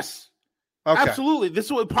 Yes, absolutely. This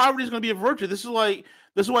is what poverty is going to be a virtue. This is why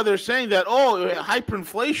they're saying that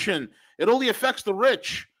hyperinflation, it only affects the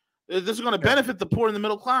rich. This is going to benefit the poor and the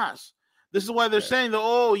middle class. This is why they're saying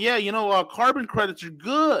that carbon credits are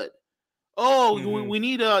good. We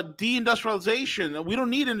need a deindustrialization. We don't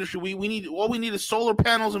need industry. We need is solar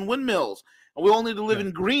panels and windmills, and we all need to live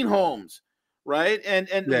in green homes, right?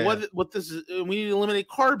 What this is, we need to eliminate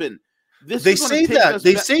carbon. They say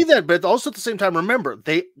that, but also at the same time, remember,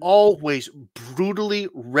 they always brutally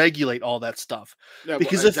regulate all that stuff.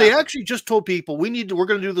 Because if they actually just told people we're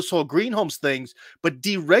going to do this whole green homes things, but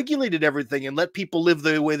deregulated everything and let people live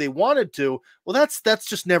the way they wanted to, well, that's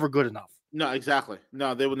just never good enough. No, exactly.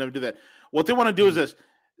 No, they would never do that. What they want to do is this: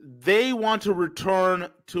 they want to return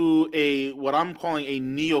to what I'm calling a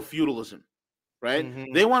neo-feudalism,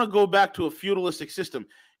 right? They want to go back to a feudalistic system.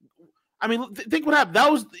 I mean, think what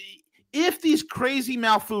happened. If these crazy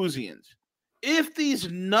Malthusians, if these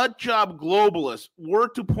nut job globalists were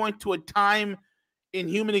to point to a time in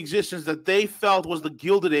human existence that they felt was the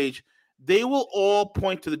Gilded Age, they will all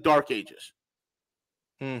point to the Dark Ages.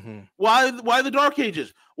 Mm-hmm. Why the Dark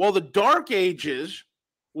Ages? Well, the Dark Ages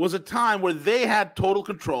was a time where they had total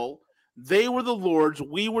control. They were the lords.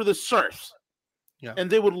 We were the serfs. Yeah. And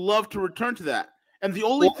they would love to return to that. And the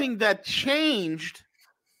only thing that changed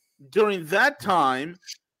during that time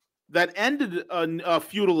that ended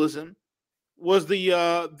feudalism was the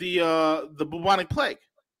bubonic plague,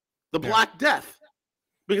 the Black Death.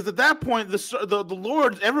 Because at that point, the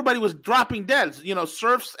lords, everybody was dropping dead,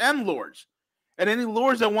 serfs and lords. And any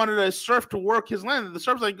lords that wanted a serf to work his land, the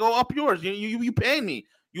serfs like, go up yours. You pay me.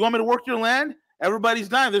 You want me to work your land? Everybody's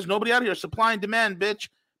dying. There's nobody out here. Supply and demand, bitch.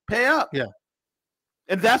 Pay up. Yeah.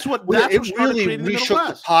 And that's what it really reshook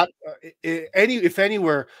the pot. If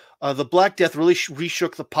anywhere, the Black Death really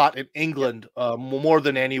reshook the pot in England more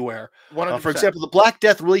than anywhere. For example, the Black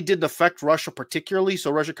Death really didn't affect Russia particularly,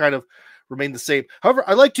 so Russia kind of remained the same. However,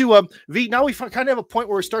 I'd like to now we kind of have a point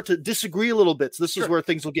where we start to disagree a little bit. So this is where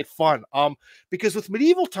things will get fun. Because with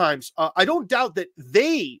medieval times, I don't doubt that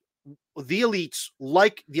the elites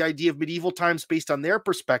like the idea of medieval times based on their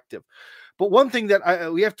perspective. But one thing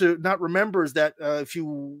that we have to not remember is that if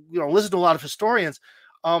you listen to a lot of historians,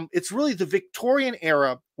 it's really the Victorian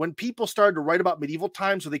era when people started to write about medieval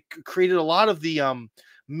times, where they created a lot of the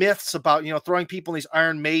myths about throwing people in these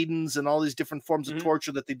Iron Maidens and all these different forms of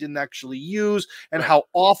torture that they didn't actually use, and how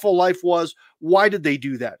awful life was. Why did they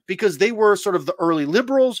do that? Because they were sort of the early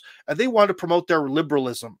liberals, and they wanted to promote their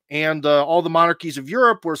liberalism, and all the monarchies of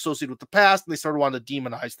Europe were associated with the past, and they started wanting to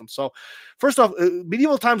demonize them. So first off,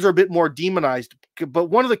 medieval times are a bit more demonized, but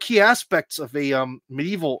one of the key aspects of a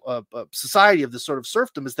medieval society of this sort of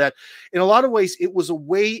serfdom is that in a lot of ways it was a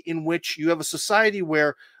way in which you have a society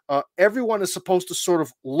where everyone is supposed to sort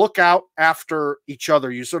of look out after each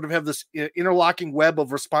other. You sort of have this interlocking web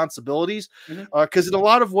of responsibilities, because in a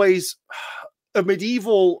lot of ways, a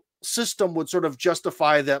medieval system would sort of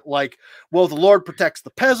justify that, like, well, the Lord protects the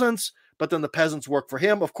peasants, but then the peasants work for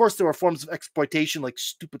him. Of course, there were forms of exploitation, like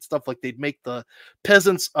stupid stuff, like they'd make the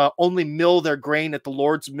peasants only mill their grain at the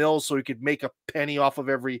Lord's mill so he could make a penny off of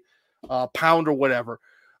every pound or whatever.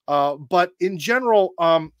 But in general,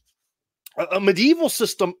 a medieval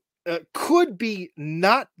system could be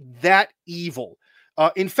not that evil.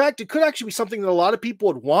 In fact, it could actually be something that a lot of people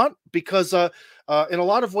would want, because in a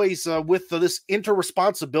lot of ways, with this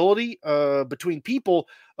interresponsibility between people,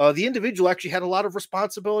 the individual actually had a lot of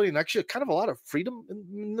responsibility and actually kind of a lot of freedom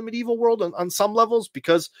in the medieval world on some levels,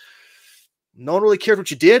 because no one really cared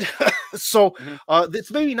what you did. So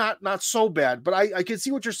it's maybe not so bad, but I can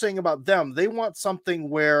see what you're saying about them. They want something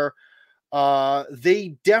where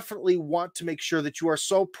they definitely want to make sure that you are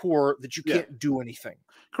so poor that you can't do anything.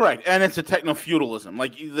 Correct. And it's a techno-feudalism,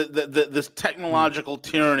 like this technological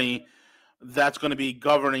tyranny that's going to be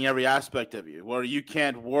governing every aspect of you, where you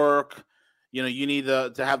can't work. You need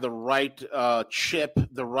to have the right chip,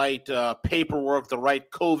 the right paperwork, the right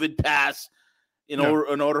COVID pass in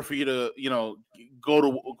order for you to go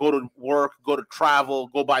to work, go to travel,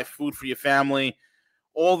 go buy food for your family.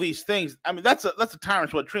 All these things. I mean, that's a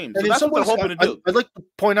tyrant's wet dream. So that's what they're hoping to do. I'd like to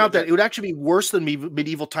point out that it would actually be worse than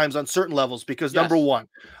medieval times on certain levels, because number one,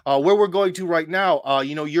 where we're going to right now,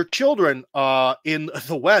 your children in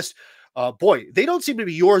the West, boy, they don't seem to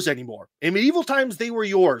be yours anymore. In medieval times, they were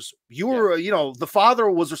yours. You were, the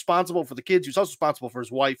father was responsible for the kids. He was also responsible for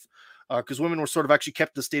his wife, because women were sort of actually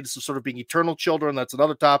kept the status of sort of being eternal children. That's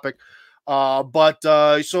another topic.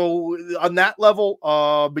 So on that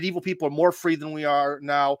level, medieval people are more free than we are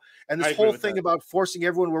now. And this whole thing about forcing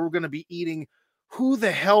everyone where we're going to be eating who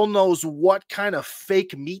the hell knows what kind of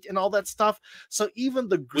fake meat and all that stuff. So even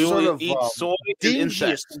the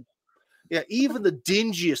dingiest, even the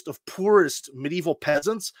dingiest of poorest medieval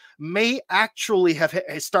peasants may actually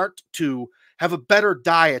start to have a better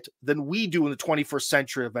diet than we do in the 21st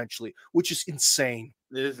century eventually, which is insane.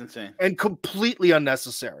 It is insane and completely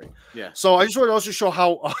unnecessary. Yeah. So I just want to also show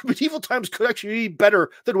how medieval times could actually be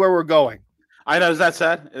better than where we're going. I know. Is that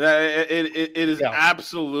sad? It is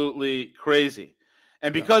absolutely crazy.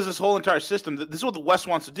 And because this whole entire system, this is what the West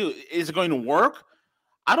wants to do. Is it going to work?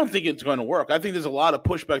 I don't think it's going to work. I think there's a lot of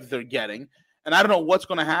pushback that they're getting. And I don't know what's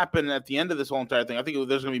going to happen at the end of this whole entire thing. I think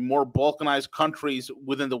there's going to be more balkanized countries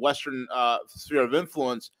within the Western sphere of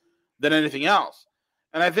influence than anything else.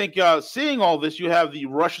 And I think seeing all this, you have the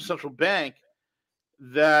Russian Central Bank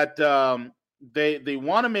that they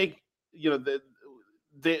want to make,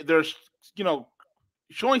 they're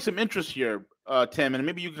showing some interest here, Tim, and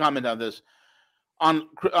maybe you can comment on this, on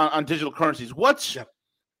digital currencies. What's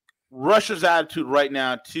Russia's attitude right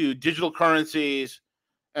now to digital currencies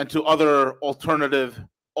and to other alternative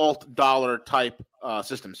alt dollar type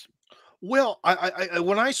systems. Well, I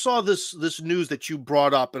when I saw this news that you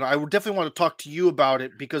brought up, and I would definitely want to talk to you about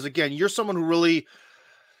it because again, you're someone who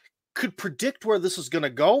could predict where this is going to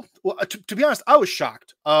go. Well, to be honest, I was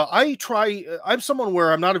shocked. I'm someone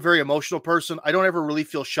where I'm not a very emotional person. I don't ever really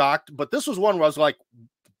feel shocked, but this was one where I was like,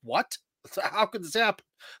 what? How could this happen?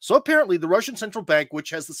 So apparently the Russian central bank,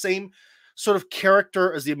 which has the same sort of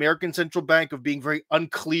character as the American central bank of being very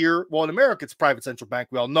unclear. Well, in America, it's a private central bank.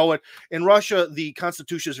 We all know it. In Russia, the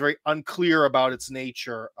constitution is very unclear about its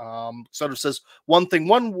nature. Sort of says one thing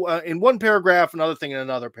in one paragraph, another thing in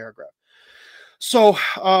another paragraph. So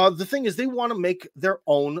the thing is, they want to make their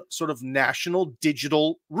own sort of national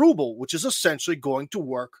digital ruble, which is essentially going to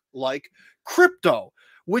work like crypto,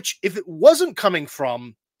 which if it wasn't coming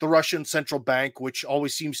from the Russian central bank, which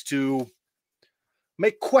always seems to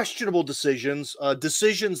make questionable decisions,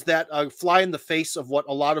 decisions that fly in the face of what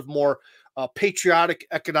a lot of more patriotic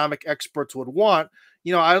economic experts would want,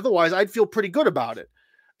 otherwise I'd feel pretty good about it.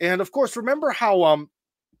 And of course, remember how I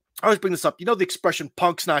always bring this up. The expression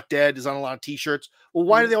 "punk's not dead" is on a lot of t-shirts. Well,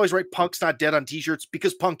 why do they always write "punk's not dead" on t-shirts?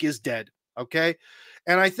 Because punk is dead. Okay.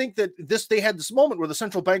 And I think that they had this moment where the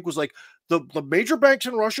central bank was like, the major banks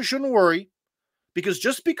in Russia shouldn't worry, because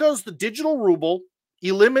just because the digital ruble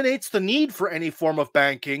eliminates the need for any form of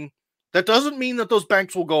banking, that doesn't mean that those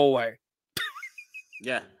banks will go away.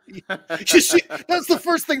 Yeah. That's the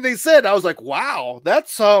first thing they said. I was like, wow,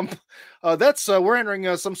 that's we're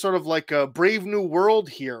entering some sort of like a brave new world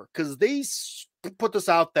here, because they put this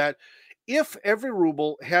out that if every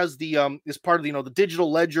ruble has the is part of the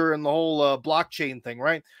digital ledger and the whole blockchain thing,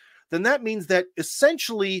 right, then that means that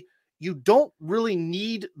essentially you don't really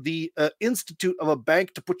need the institute of a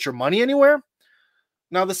bank to put your money anywhere.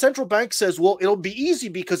 Now, the central bank says, well, it'll be easy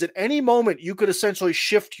because at any moment you could essentially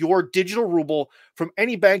shift your digital ruble from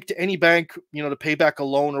any bank to any bank, to pay back a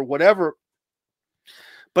loan or whatever.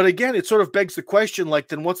 But again, it sort of begs the question, like,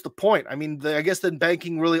 then what's the point? I mean, I guess then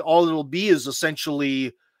banking really all it'll be is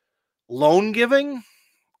essentially loan giving.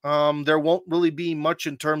 There won't really be much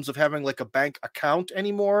in terms of having like a bank account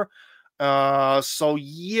anymore. So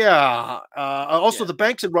yeah. Also, the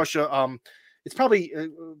banks in Russia, it's probably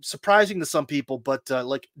surprising to some people, but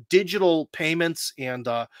like digital payments and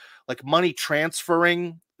like money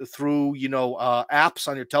transferring through, apps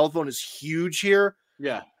on your telephone is huge here.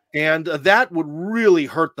 Yeah. And that would really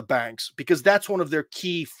hurt the banks because that's one of their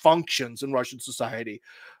key functions in Russian society.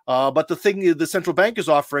 But the thing the central bank is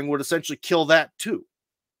offering would essentially kill that too.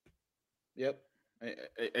 Yep,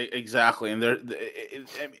 exactly. And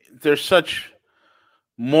they're such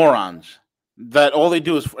morons that all they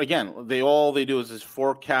do is, again, they do is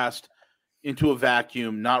forecast into a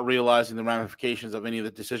vacuum, not realizing the ramifications of any of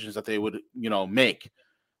the decisions that they would, make.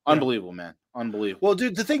 Unbelievable, man. Unbelievable. Well,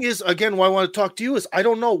 dude, the thing is, again, why I want to talk to you is, I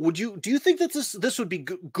don't know. Do you think that this would be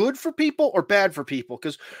good for people or bad for people?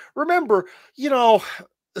 Because remember, the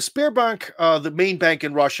Sberbank, the main bank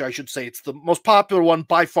in Russia, I should say, it's the most popular one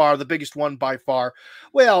by far, the biggest one by far.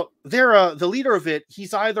 Well, they're the leader of it.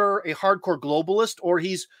 He's either a hardcore globalist or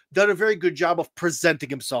he's done a very good job of presenting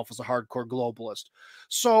himself as a hardcore globalist.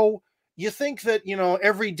 So you think that,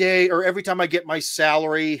 every day or every time I get my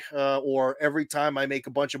salary or every time I make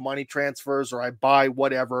a bunch of money transfers or I buy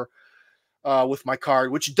whatever with my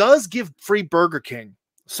card, which does give free Burger King.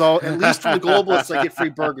 So at least from the globalists, I get free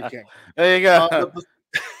Burger King. There you go.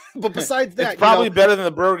 But besides that, it's probably better than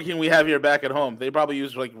the Burger King we have here back at home. They probably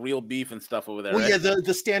use like real beef and stuff over there. Well, right? Yeah,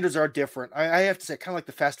 the standards are different. I have to say, kind of like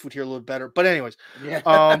the fast food here a little better. But anyways,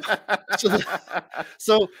 yeah.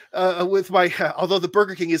 So with my, although the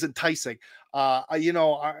Burger King is enticing,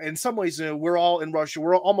 in some ways, we're all in Russia.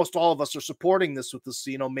 Almost all of us are supporting this with this,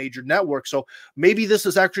 major network. So maybe this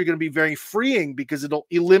is actually going to be very freeing because it'll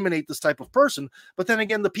eliminate this type of person. But then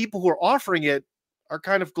again, the people who are offering it are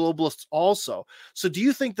kind of globalists also. So do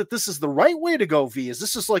you think that this is the right way to go, V? Is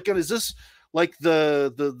this like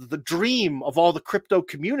the dream of all the crypto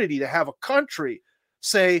community to have a country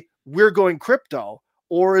say we're going crypto,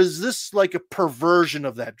 or is this like a perversion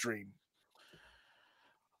of that dream?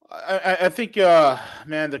 I think,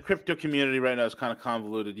 man, the crypto community right now is kind of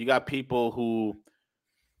convoluted. You got people who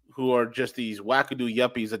are just these wackadoo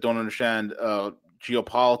yuppies that don't understand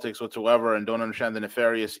geopolitics whatsoever and don't understand the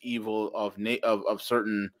nefarious evil of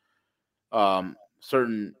certain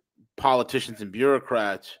politicians and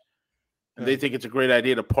bureaucrats. And they think it's a great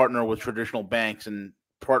idea to partner with traditional banks and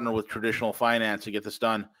partner with traditional finance to get this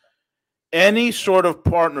done. Any sort of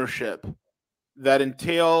partnership that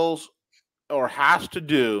entails or has to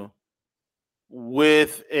do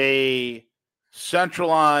with a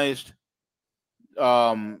centralized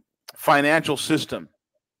financial system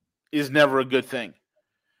is never a good thing.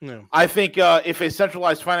 No. I think if a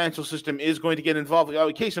centralized financial system is going to get involved,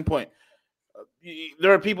 case in point,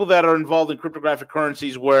 there are people that are involved in cryptographic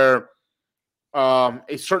currencies where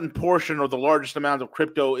a certain portion or the largest amount of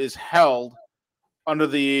crypto is held under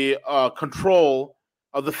the control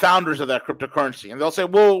of the founders of that cryptocurrency. And they'll say,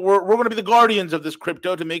 well, we're going to be the guardians of this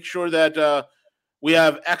crypto to make sure that we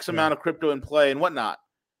have X amount of crypto in play and whatnot.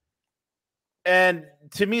 And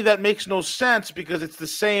to me, that makes no sense because it's the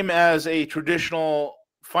same as a traditional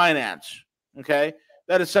finance, okay?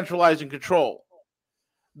 That is centralized and control.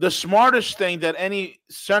 The smartest thing that any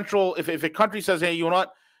central, if a country says, hey, you want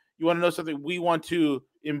to know something, we want to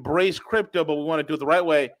embrace crypto, but we want to do it the right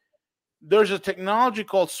way, there's a technology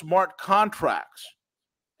called smart contracts.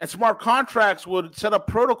 And smart contracts would set up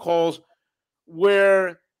protocols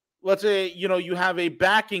where, let's say, you have a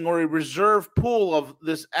backing or a reserve pool of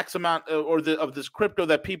this X amount of this crypto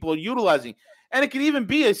that people are utilizing. And it could even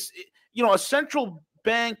be a central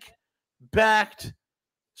bank backed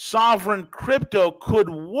sovereign crypto could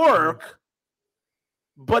work,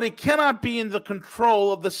 but it cannot be in the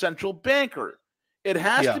control of the central banker. It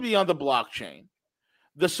has to be on the blockchain.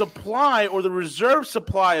 The supply or the reserve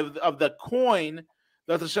supply of the coin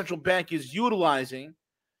that the central bank is utilizing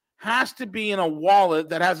has to be in a wallet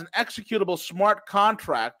that has an executable smart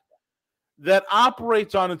contract that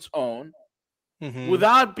operates on its own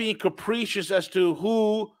without being capricious as to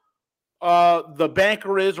who the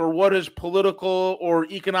banker is or what his political or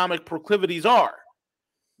economic proclivities are.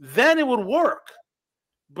 Then it would work.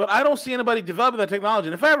 But I don't see anybody developing that technology.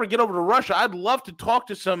 And if I ever get over to Russia, I'd love to talk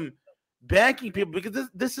to some banking people because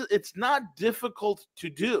it's not difficult to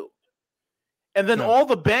do. And then all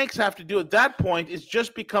the banks have to do at that point is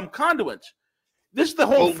just become conduits. This is the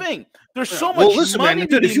whole thing. There's so much money. Man,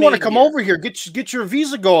 dude, if you want to come over here, get your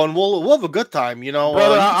visa going. We'll have a good time,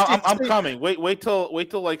 Brother, I'm coming. Wait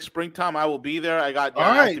till like springtime. I will be there. I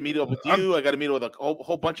have to meet up with you. I got to meet up with a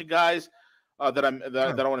whole bunch of guys that I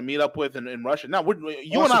want to meet up with in Russia. Now,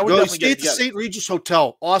 you and I we're definitely stay at the St. Regis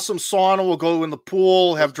Hotel. Awesome sauna. We'll go in the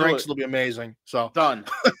pool, have drinks. It'll be amazing. So done.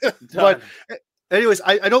 But anyways,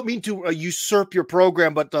 I don't mean to usurp your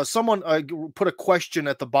program, but someone put a question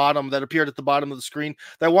at the bottom that appeared at the bottom of the screen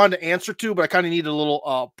that I wanted to answer to, but I kind of needed a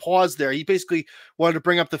little pause there. He basically wanted to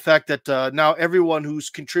bring up the fact that now everyone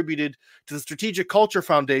who's contributed to the Strategic Culture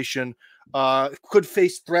Foundation could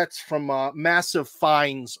face threats from massive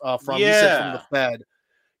fines from the Fed.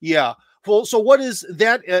 Yeah. Well, so what is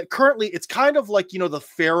that? Currently, it's kind of like, the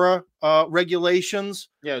FARA regulations.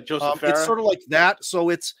 Yeah, Joseph Farah. It's sort of like that. So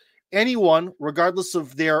it's anyone, regardless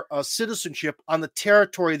of their citizenship, on the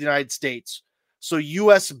territory of the United States. So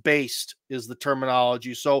U.S. based is the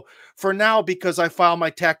terminology. So for now, because I file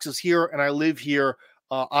my taxes here and I live here,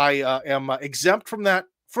 I am exempt from that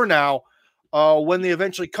for now. When they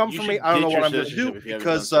eventually come for me, I don't know what I'm going to do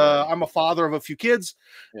because I'm a father of a few kids,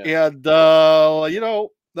 and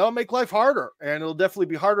that'll make life harder, and it'll definitely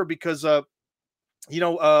be harder because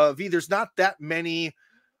there's not that many.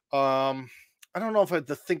 I don't know if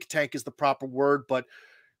the think tank is the proper word, but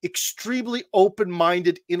extremely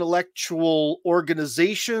open-minded intellectual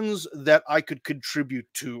organizations that I could contribute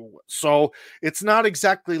to. So it's not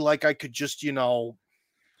exactly like I could just,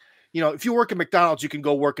 if you work at McDonald's, you can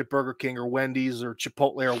go work at Burger King or Wendy's or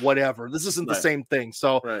Chipotle or whatever. This isn't the same thing.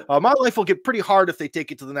 So my life will get pretty hard if they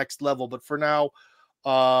take it to the next level. But for now,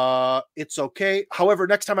 it's okay. However,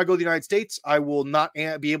 next time I go to the United States, I will not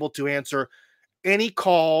be able to answer any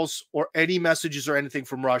calls or any messages or anything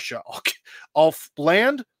from Russia. I'll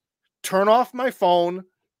land, turn off my phone,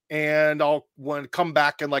 and I'll come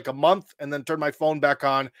back in like a month and then turn my phone back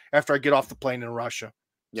on after I get off the plane in Russia.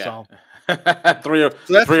 Yeah. So three or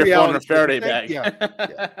four in a Faraday bag.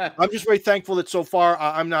 Yeah. I'm just very thankful that so far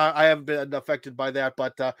I haven't been affected by that,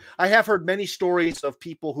 but I have heard many stories of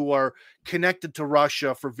people who are connected to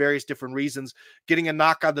Russia for various different reasons, getting a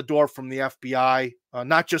knock on the door from the FBI,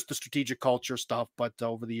 not just the strategic culture stuff, but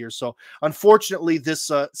over the years. So unfortunately, this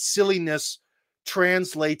silliness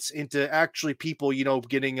translates into actually people,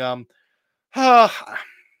 getting I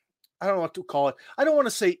don't know what to call it. I don't want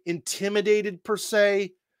to say intimidated per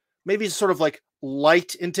se. Maybe it's sort of like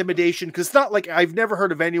light intimidation, because it's not like I've never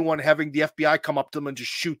heard of anyone having the FBI come up to them and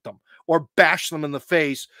just shoot them or bash them in the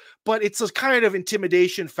face. But it's a kind of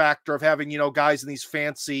intimidation factor of having, guys in these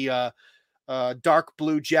fancy dark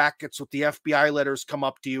blue jackets with the FBI letters come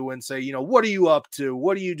up to you and say, what are you up to?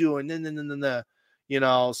 What are you doing?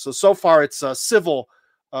 So far it's civil,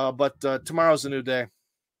 but tomorrow's a new day.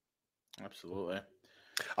 Absolutely.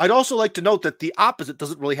 I'd also like to note that the opposite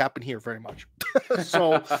doesn't really happen here very much.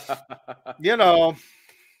 So, Unreal.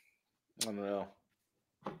 All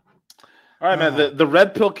right, man. The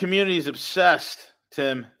red pill community is obsessed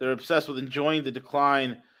Tim. They're obsessed with enjoying the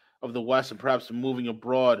decline of the West and perhaps moving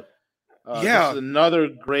abroad. This is another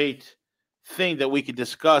great thing that we could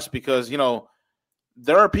discuss because,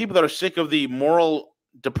 there are people that are sick of the moral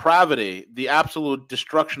depravity, the absolute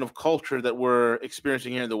destruction of culture that we're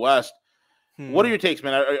experiencing here in the West. What are your takes,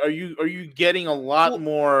 man? Are you getting a lot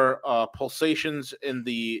more pulsations in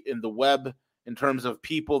the web in terms of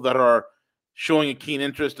people that are showing a keen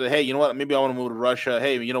interest that, hey, you know what? Maybe I want to move to Russia.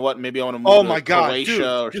 Hey, you know what? Maybe I want to move to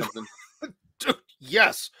Croatia or something. Dude,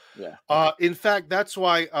 yes. Yeah. In fact, that's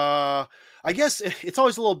why I guess it's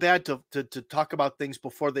always a little bad to talk about things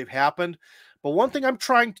before they've happened. But one thing I'm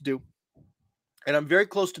trying to do, and I'm very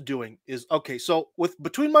close to doing, is so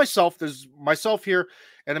between there's myself here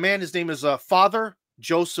and a man, his name is Father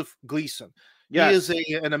Joseph Gleason. Yes.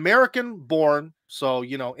 He is an American born, so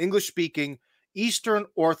English speaking, Eastern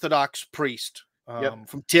Orthodox priest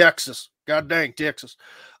from Texas. God dang, Texas.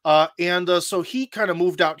 So he kind of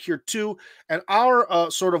moved out here too. And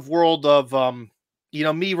our sort of world of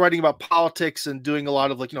me writing about politics and doing a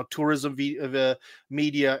lot of tourism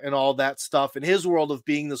media and all that stuff, and his world of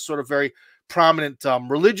being this sort of very prominent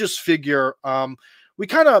religious figure. We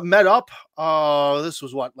kind of met up. This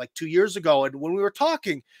was 2 years ago, and when we were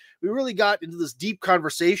talking, we really got into this deep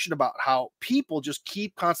conversation about how people just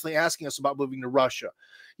keep constantly asking us about moving to Russia.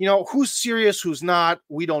 Who's serious, who's not,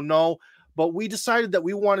 we don't know. But we decided that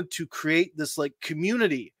we wanted to create this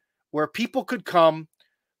community where people could come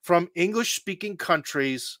from English speaking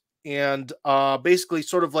countries and basically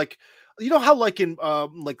sort of how in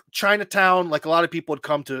Chinatown, a lot of people would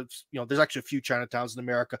come to, there's actually a few Chinatowns in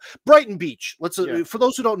America. Brighton Beach. For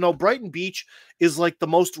those who don't know, Brighton Beach is the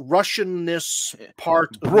most Russianness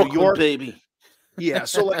part of Brooklyn, New York. Baby. Yeah.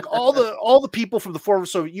 So all the people from the former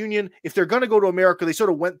Soviet Union, if they're going to go to America, they sort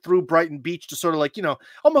of went through Brighton Beach to sort of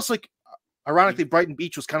almost ironically, Brighton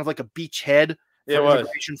Beach was kind of like a beachhead for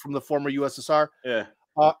immigration from the former USSR. Yeah.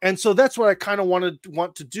 And so that's what I kind of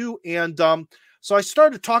want to do. And so I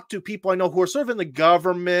started to talk to people I know who are sort of in the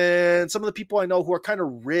government, some of the people I know who are kind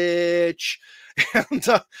of rich, and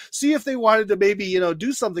see if they wanted to maybe,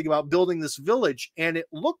 do something about building this village. And it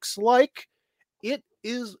looks like it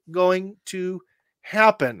is going to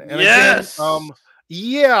happen. And yes. Again,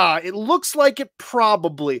 yeah, it looks like it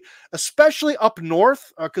probably, especially up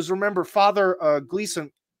north, because remember, Father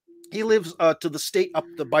Gleason, he lives to the state up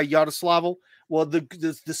by Yaroslavl. Well,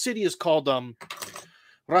 the city is called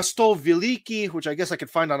Rostov-Veliki, which I guess I could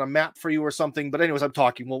find on a map for you or something. But anyways, I'm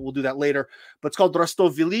talking. We'll do that later. But it's called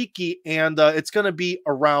Rostov-Veliki, and it's going to be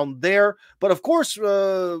around there. But of course,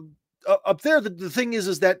 up there, the thing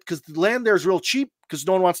is that because the land there is real cheap, because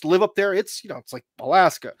no one wants to live up there. It's it's like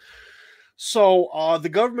Alaska. So the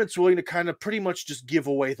government's willing to kind of pretty much just give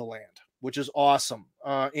away the land, which is awesome.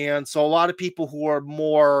 And so a lot of people who are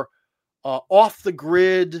more off the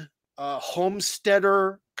grid,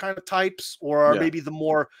 homesteader kind of types, or maybe the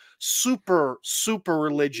more super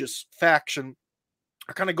religious faction,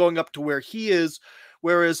 are kind of going up to where he is.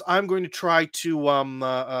 Whereas I'm going to try to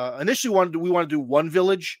initially we want to do one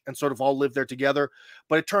village and sort of all live there together.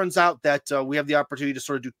 But it turns out that we have the opportunity to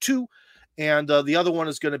sort of do two. And the other one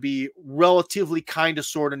is going to be relatively kind of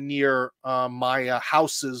sort of near my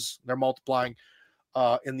houses. They're multiplying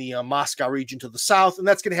in the Moscow region to the south. And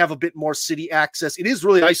that's going to have a bit more city access. It is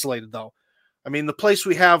really isolated, though. I mean, the place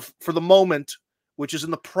we have for the moment, which is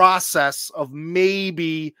in the process of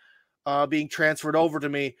maybe being transferred over to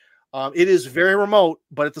me, it is very remote.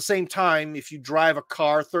 But at the same time, if you drive a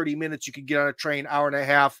car 30 minutes, you can get on a train hour and a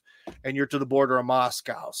half, and you're to the border of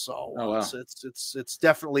Moscow. So it's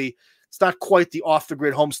definitely... It's not quite the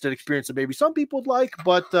off-the-grid homestead experience that maybe some people would like,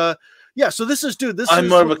 but yeah. So I'm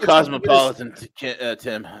more of a cosmopolitan,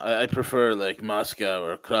 Tim. I prefer Moscow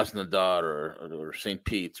or Krasnodar or St.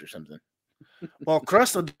 Pete's or something. Well,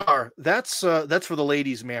 Krasnodar, that's for the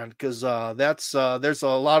ladies, man, because there's a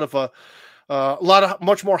lot of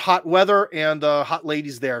much more hot weather and hot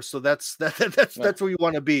ladies there. So that's where you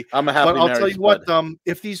want to be. I'm a happy. But I'll tell you what,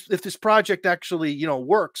 if this project actually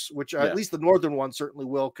works, which at least the northern one certainly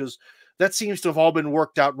will, because that seems to have all been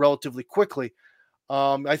worked out relatively quickly.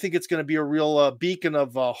 I think it's going to be a real beacon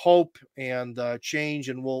of hope and change,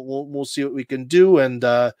 and we'll see what we can do. And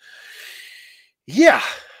yeah.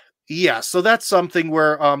 So that's something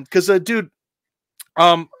where because dude,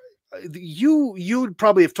 you'd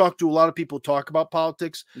probably have talked to a lot of people who talk about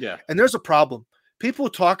politics. Yeah. And there's a problem. People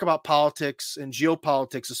who talk about politics and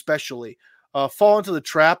geopolitics especially fall into the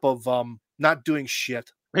trap of not doing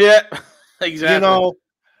shit. Yeah, exactly.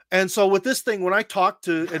 And so with this thing, when I talked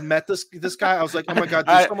to and met this guy, I was like, oh my God,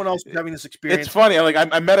 there's someone else having this experience. It's funny.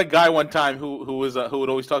 I met a guy one time who would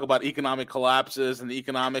always talk about economic collapses and the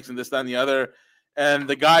economics and this, that, and the other. And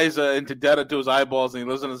the guy's into debt to his eyeballs, and he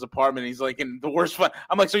lives in his apartment. He's like in the worst fun.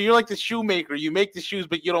 I'm like, so you're like the shoemaker. You make the shoes,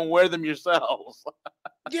 but you don't wear them yourselves.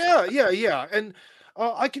 Yeah. And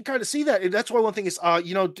I can kind of see that. And that's why one thing is,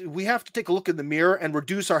 we have to take a look in the mirror and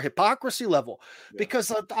reduce our hypocrisy level,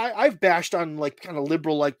 because I've bashed on like kind of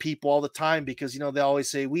liberal like people all the time because, they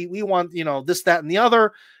always say we want, this, that, and the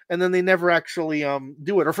other. And then they never actually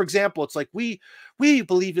do it. Or for example, it's like, we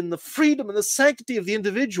believe in the freedom and the sanctity of the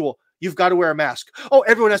individual. You've got to wear a mask. Oh,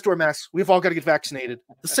 everyone has to wear masks. We've all got to get vaccinated.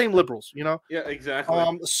 The same liberals, Yeah,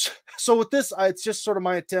 exactly. So with this, it's just sort of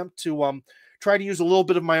my attempt to try to use a little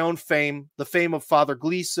bit of my own fame, the fame of Father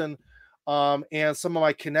Gleason, and some of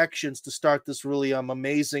my connections to start this really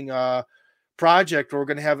amazing project where we're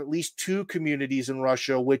going to have at least 2 communities in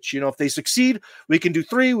Russia, which, if they succeed, we can do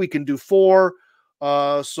 3, we can do 4.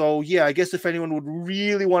 So yeah, I guess if anyone would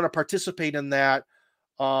really want to participate in that,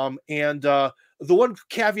 the one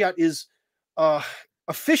caveat is,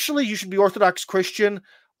 officially you should be Orthodox Christian.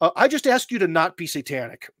 I just ask you to not be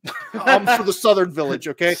satanic for the Southern Village,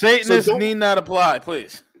 okay? Satanists need not apply,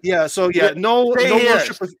 please. Yeah, so no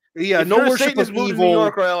worship of no worship of evil. New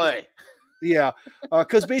York or LA. Yeah,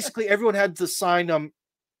 because basically everyone had to sign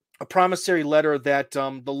a promissory letter that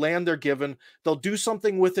the land they're given, they'll do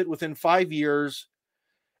something with it within 5 years,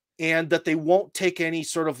 and that they won't take any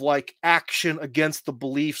sort of like action against the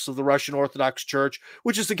beliefs of the Russian Orthodox Church,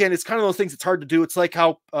 which is, again, it's kind of those things it's hard to do. It's like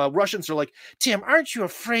how Russians are like, Tim, aren't you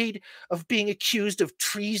afraid of being accused of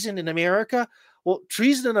treason in America? Well,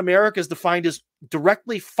 treason in America is defined as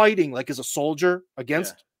directly fighting, like as a soldier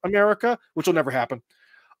against America, which will never happen.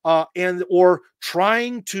 Or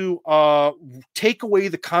trying to take away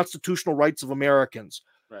the constitutional rights of Americans.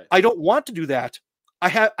 Right. I don't want to do that.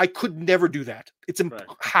 I could never do that. It's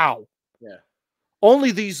how? Yeah. Only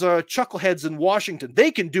these chuckleheads in Washington, they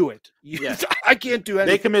can do it. Yeah. I can't do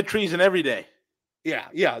anything. They commit treason every day.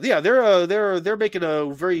 Yeah. They're making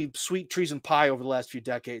a very sweet treason pie over the last few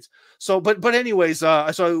decades. So, but anyways,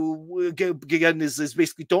 so again is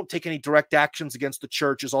basically don't take any direct actions against the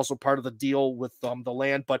church is also part of the deal with the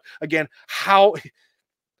land. But again, how?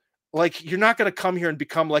 Like, you're not going to come here and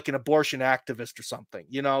become like an abortion activist or something,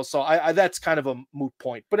 so I that's kind of a moot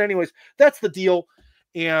point. But anyways, that's the deal.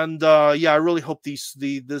 And I really hope this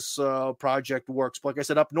project works. But like I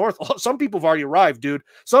said, up north, some people have already arrived, dude.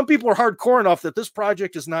 Some people are hardcore enough that this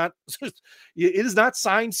project is not it is not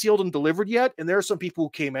signed, sealed, and delivered yet. And there are some people who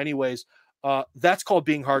came anyways. That's called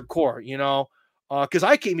being hardcore, because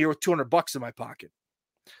I came here with $200 in my pocket.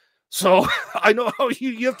 So I know how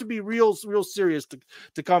you have to be real serious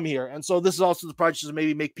to come here. And so this is also the project to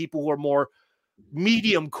maybe make people who are more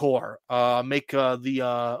medium core make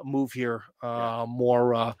the move here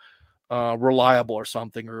more reliable or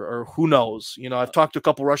something, or who knows. I've talked to a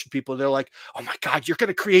couple Russian people. They're like, oh my God, you're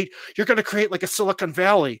gonna create like a Silicon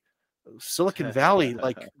Valley.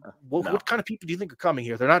 Like what kind of people do you think are coming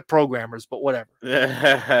here? They're not programmers, but whatever.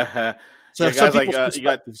 So guys, like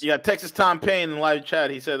you got Texas Tom Payne in live chat.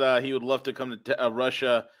 He said he would love to come to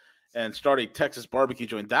Russia and start a Texas barbecue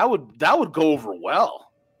joint. That would go over well.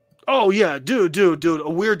 Oh yeah, dude.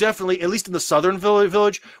 We're definitely, at least in the Southern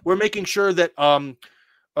village, we're making sure that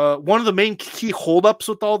one of the main key holdups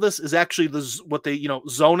with all this is actually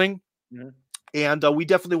zoning. Mm-hmm. And we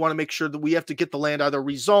definitely want to make sure that we have to get the land either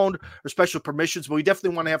rezoned or special permissions, but we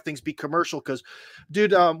definitely want to have things be commercial because,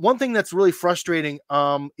 dude, one thing that's really frustrating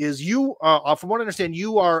is you, from what I understand,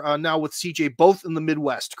 you are now with CJ both in the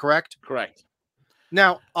Midwest, correct? Correct.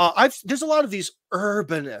 Now, there's a lot of these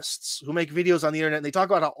urbanists who make videos on the internet, and they talk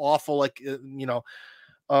about how awful,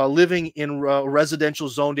 living in residential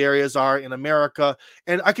zoned areas are in America,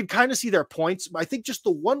 and I can kind of see their points. But I think just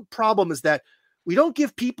the one problem is that we don't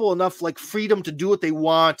give people enough freedom to do what they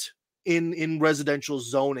want in residential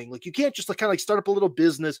zoning. Like, you can't just kind of start up a little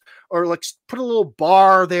business or put a little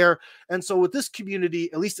bar there. And so with this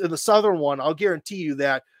community, at least in the southern one, I'll guarantee you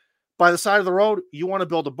that by the side of the road, you want to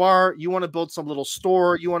build a bar, you want to build some little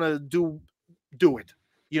store, you want to do it.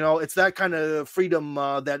 It's that kind of freedom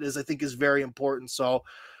that I think is very important. So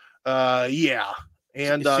yeah.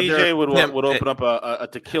 And CJ would open up a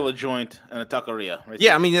tequila joint and a taqueria. Right?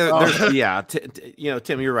 Yeah, I mean,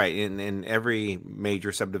 Tim, you're right. In every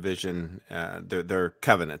major subdivision, there are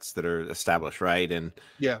covenants that are established, right? And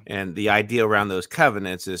the idea around those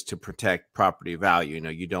covenants is to protect property value.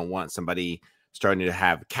 You don't want somebody starting to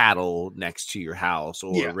have cattle next to your house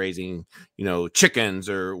or raising, chickens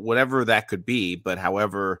or whatever that could be. But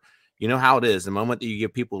however, you know how it is. The moment that you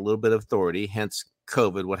give people a little bit of authority, hence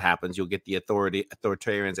COVID, what happens? You'll get the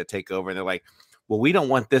authoritarians that take over, and they're like, well, we don't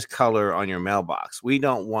want this color on your mailbox. We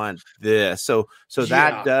don't want this. So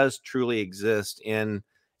that does truly exist in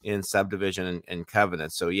in subdivision and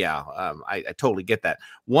covenants. So yeah, I totally get that.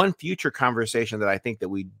 One future conversation that I think that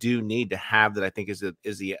we do need to have that I think is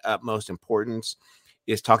the utmost importance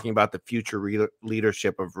is talking about the future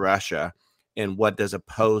leadership of Russia and what does a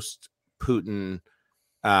post-Putin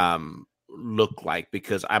look like,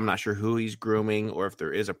 because I'm not sure who he's grooming or if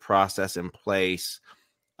there is a process in place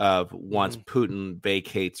of once Putin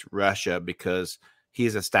vacates Russia, because he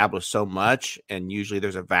has established so much and usually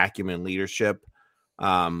there's a vacuum in leadership in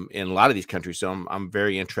a lot of these countries. So I'm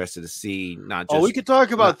very interested to see not just. Oh, we could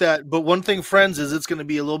talk about that. But one thing, friends, is it's going to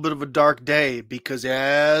be a little bit of a dark day, because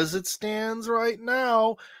as it stands right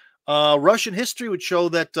now, Russian history would show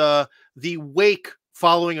that the wake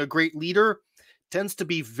following a great leader tends to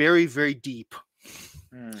be very, very deep.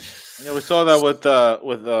 Yeah, we saw that with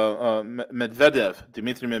Medvedev,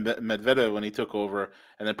 Dmitry Medvedev, when he took over,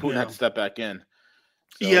 and then Putin had to step back in.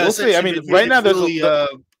 So we'll see. I mean, right now there's really,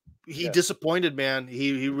 he disappointed, man.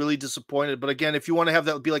 He really disappointed. But again, if you want to have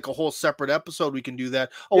that be like a whole separate episode, we can do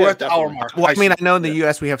that. We're at the hour mark. Well, I mean, I know in the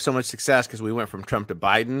U.S. we have so much success because we went from Trump to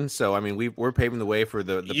Biden. So I mean, we're paving the way for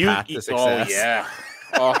the path to success.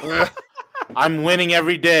 Oh yeah. I'm winning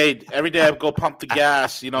every day. Every day I go pump the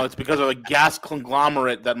gas. It's because of a gas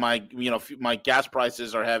conglomerate that my gas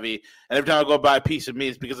prices are heavy. And every time I go buy a piece of meat,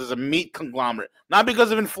 it's because there's a meat conglomerate, not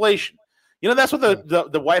because of inflation. That's what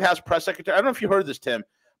the White House press secretary. I don't know if you heard this, Tim,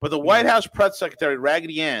 but the White House press secretary,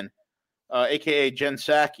 Raggedy Ann, a.k.a. Jen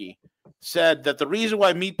Psaki, said that the reason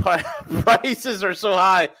why meat prices are so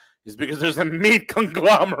high is because there's a meat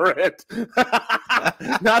conglomerate,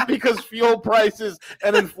 not because fuel prices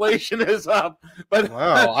and inflation is up. But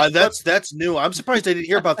wow, that's new. I'm surprised I didn't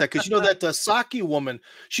hear about that, because that Psaki woman,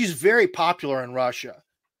 she's very popular in Russia.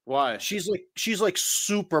 Why? She's like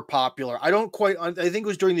super popular. I think it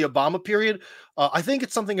was during the Obama period. I think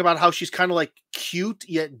it's something about how she's kind of like cute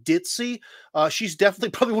yet ditzy. She's definitely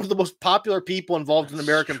probably one of the most popular people involved in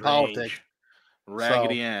American politics.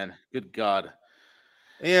 Raggedy Ann. Good God.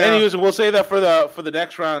 Yeah. Anyways, we'll save that for the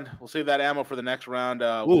next round. We'll save that ammo for the next round.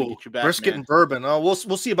 We'll get you back, brisket and bourbon. We'll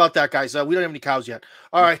see about that, guys. We don't have any cows yet.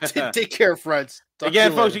 All right, take care, friends.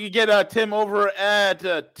 Again, folks, you can get Tim over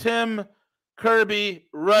at Tim Kirby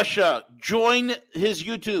Russia. Join his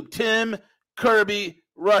YouTube, Tim Kirby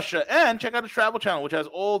Russia, and check out his travel channel, which has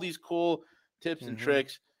all these cool tips and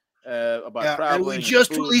tricks about traveling. And we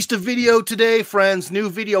just released a video today, friends. New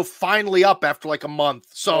video finally up after like a month.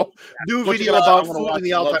 So new video about food in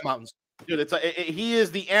the Altai Mountains. Dude, he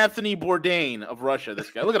is the Anthony Bourdain of Russia.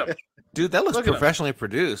 This guy, look at him, dude. That looks professionally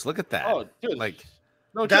produced. Look at that. Oh, dude,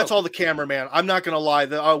 that's all the cameraman. I'm not gonna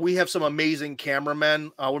lie. We have some amazing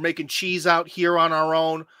cameramen. We're making cheese out here on our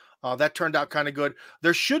own. That turned out kind of good.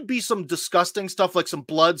 There should be some disgusting stuff like some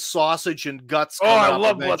blood, sausage, and guts. I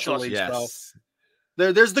love blood sausage. Yes.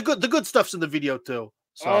 There's the good stuff's in the video too.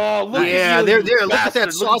 So, look at you, there. Look at that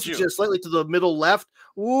bastard. sausage just slightly to the middle left.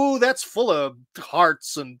 Ooh, that's full of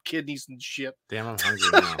hearts and kidneys and shit. Damn, I'm hungry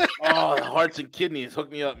now. Oh, hearts and kidneys.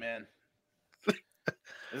 Hook me up, man.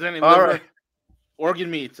 Is there any liver? Right.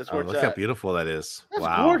 Organ meats. That's where it's look at. how beautiful that is. That's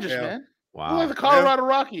wow. gorgeous, man. Wow. Like the Colorado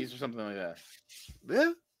Rockies or something like that.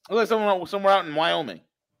 Yeah. Look like somewhere out in Wyoming.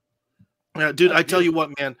 Yeah, dude, I tell you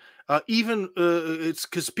what, man. Even it's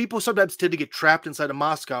because people sometimes tend to get trapped inside of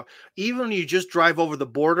Moscow. Even when you just drive over the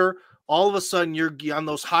border, all of a sudden you're on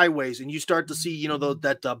those highways and you start to see,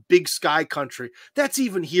 that big sky country. That's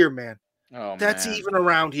even here, man. Oh, that's man. even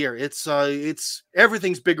around here. It's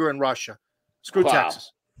everything's bigger in Russia. Screw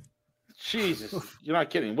Texas. Jesus, you're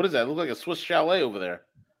not kidding. What is that? It looks like a Swiss chalet over there.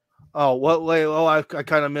 Oh, what? Oh, I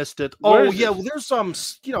kind of missed it. Where oh, yeah. Well, there's some.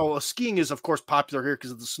 Skiing is of course popular here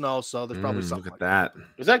because of the snow. So there's probably something. Look at that.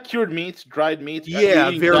 Is that cured meats, dried meats?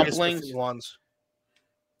 Yeah, various dumplings ones.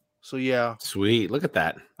 So yeah, sweet. Look at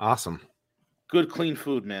that. Awesome. Good, clean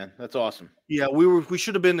food, man. That's awesome. Yeah, we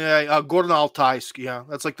should have been Gordon Altaisk. Yeah,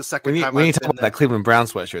 that's like the second time. We need to talk about that Cleveland Brown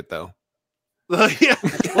sweatshirt though. Yeah,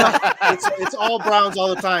 well, it's all Browns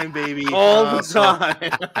all the time, baby. All the time.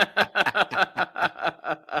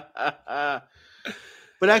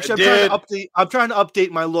 But actually, I'm trying to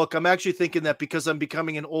update my look. I'm actually thinking that because I'm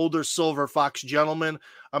becoming an older silver fox gentleman,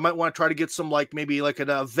 I might want to try to get some maybe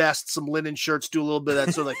a vest, some linen shirts, do a little bit of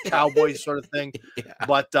that sort of cowboy sort of thing. Yeah.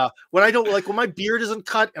 But when I don't when my beard isn't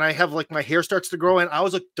cut and I have my hair starts to grow in, I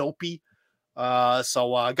always look dopey.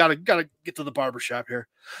 So I gotta get to the barbershop here.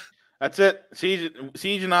 That's it.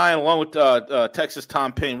 Siege and I, along with Texas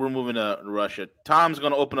Tom Payne, we're moving to Russia. Tom's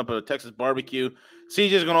going to open up a Texas barbecue.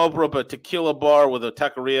 Siege is going to open up a tequila bar with a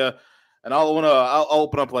taqueria. And I'll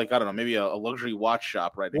open up maybe a luxury watch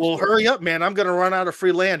shop right next door. Hurry up, man. I'm going to run out of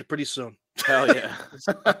free land pretty soon. Hell yeah.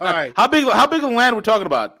 All right. How big of land we're talking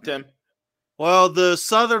about, Tim? Well, the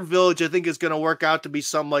southern village, I think, is going to work out to be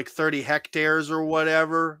something like 30 hectares or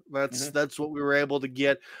whatever. That's what we were able to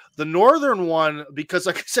get. The northern one, because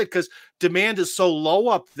like I said, because demand is so low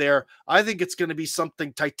up there, I think it's going to be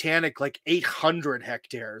something titanic, like 800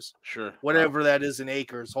 hectares. Sure. Whatever that is in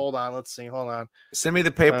acres. Hold on. Let's see. Hold on. Send me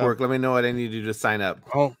the paperwork. Let me know what I need to do to sign up.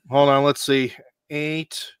 Hold on. Let's see.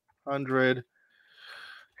 800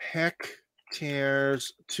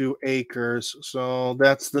 hectares to acres. So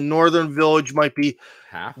that's the northern village might be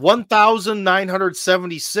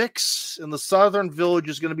 1,976, and the southern village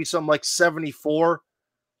is going to be something like 74.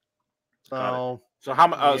 So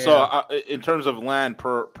how so in terms of land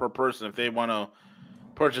per person, if they want to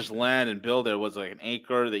purchase land and build it, was like an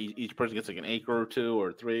acre that each person gets like an acre or 2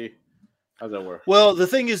 or 3? How's that work? Well, the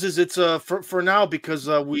thing is it's for now, because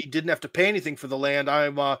we didn't have to pay anything for the land.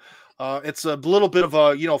 It's a little bit of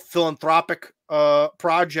a philanthropic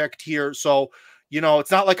project here, so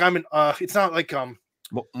it's not like it's not like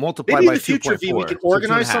multiply maybe by in the future, 2.4, we can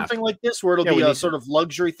organize something like this where it'll be a sort of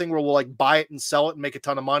luxury thing where we'll like buy it and sell it and make a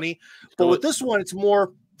ton of money. But with this one, it's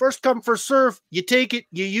more first come first serve. You take it,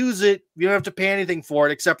 you use it, you don't have to pay anything for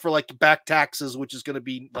it except for like back taxes, which is going to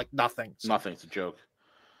be like nothing. So. Nothing. It's a joke.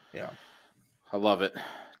 Yeah, I love it.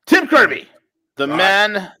 Tim Kirby, the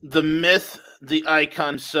man, the myth, the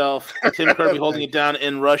icon self. Tim Kirby holding it down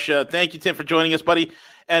in Russia. Thank you, Tim, for joining us, buddy.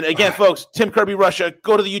 And again, folks, Tim Kirby Russia,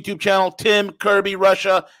 go to the YouTube channel, Tim Kirby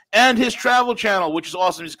Russia, and his travel channel, which is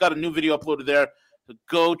awesome. He's got a new video uploaded there. So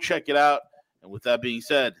go check it out. And with that being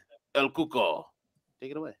said, El Cuco,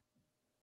 take it away.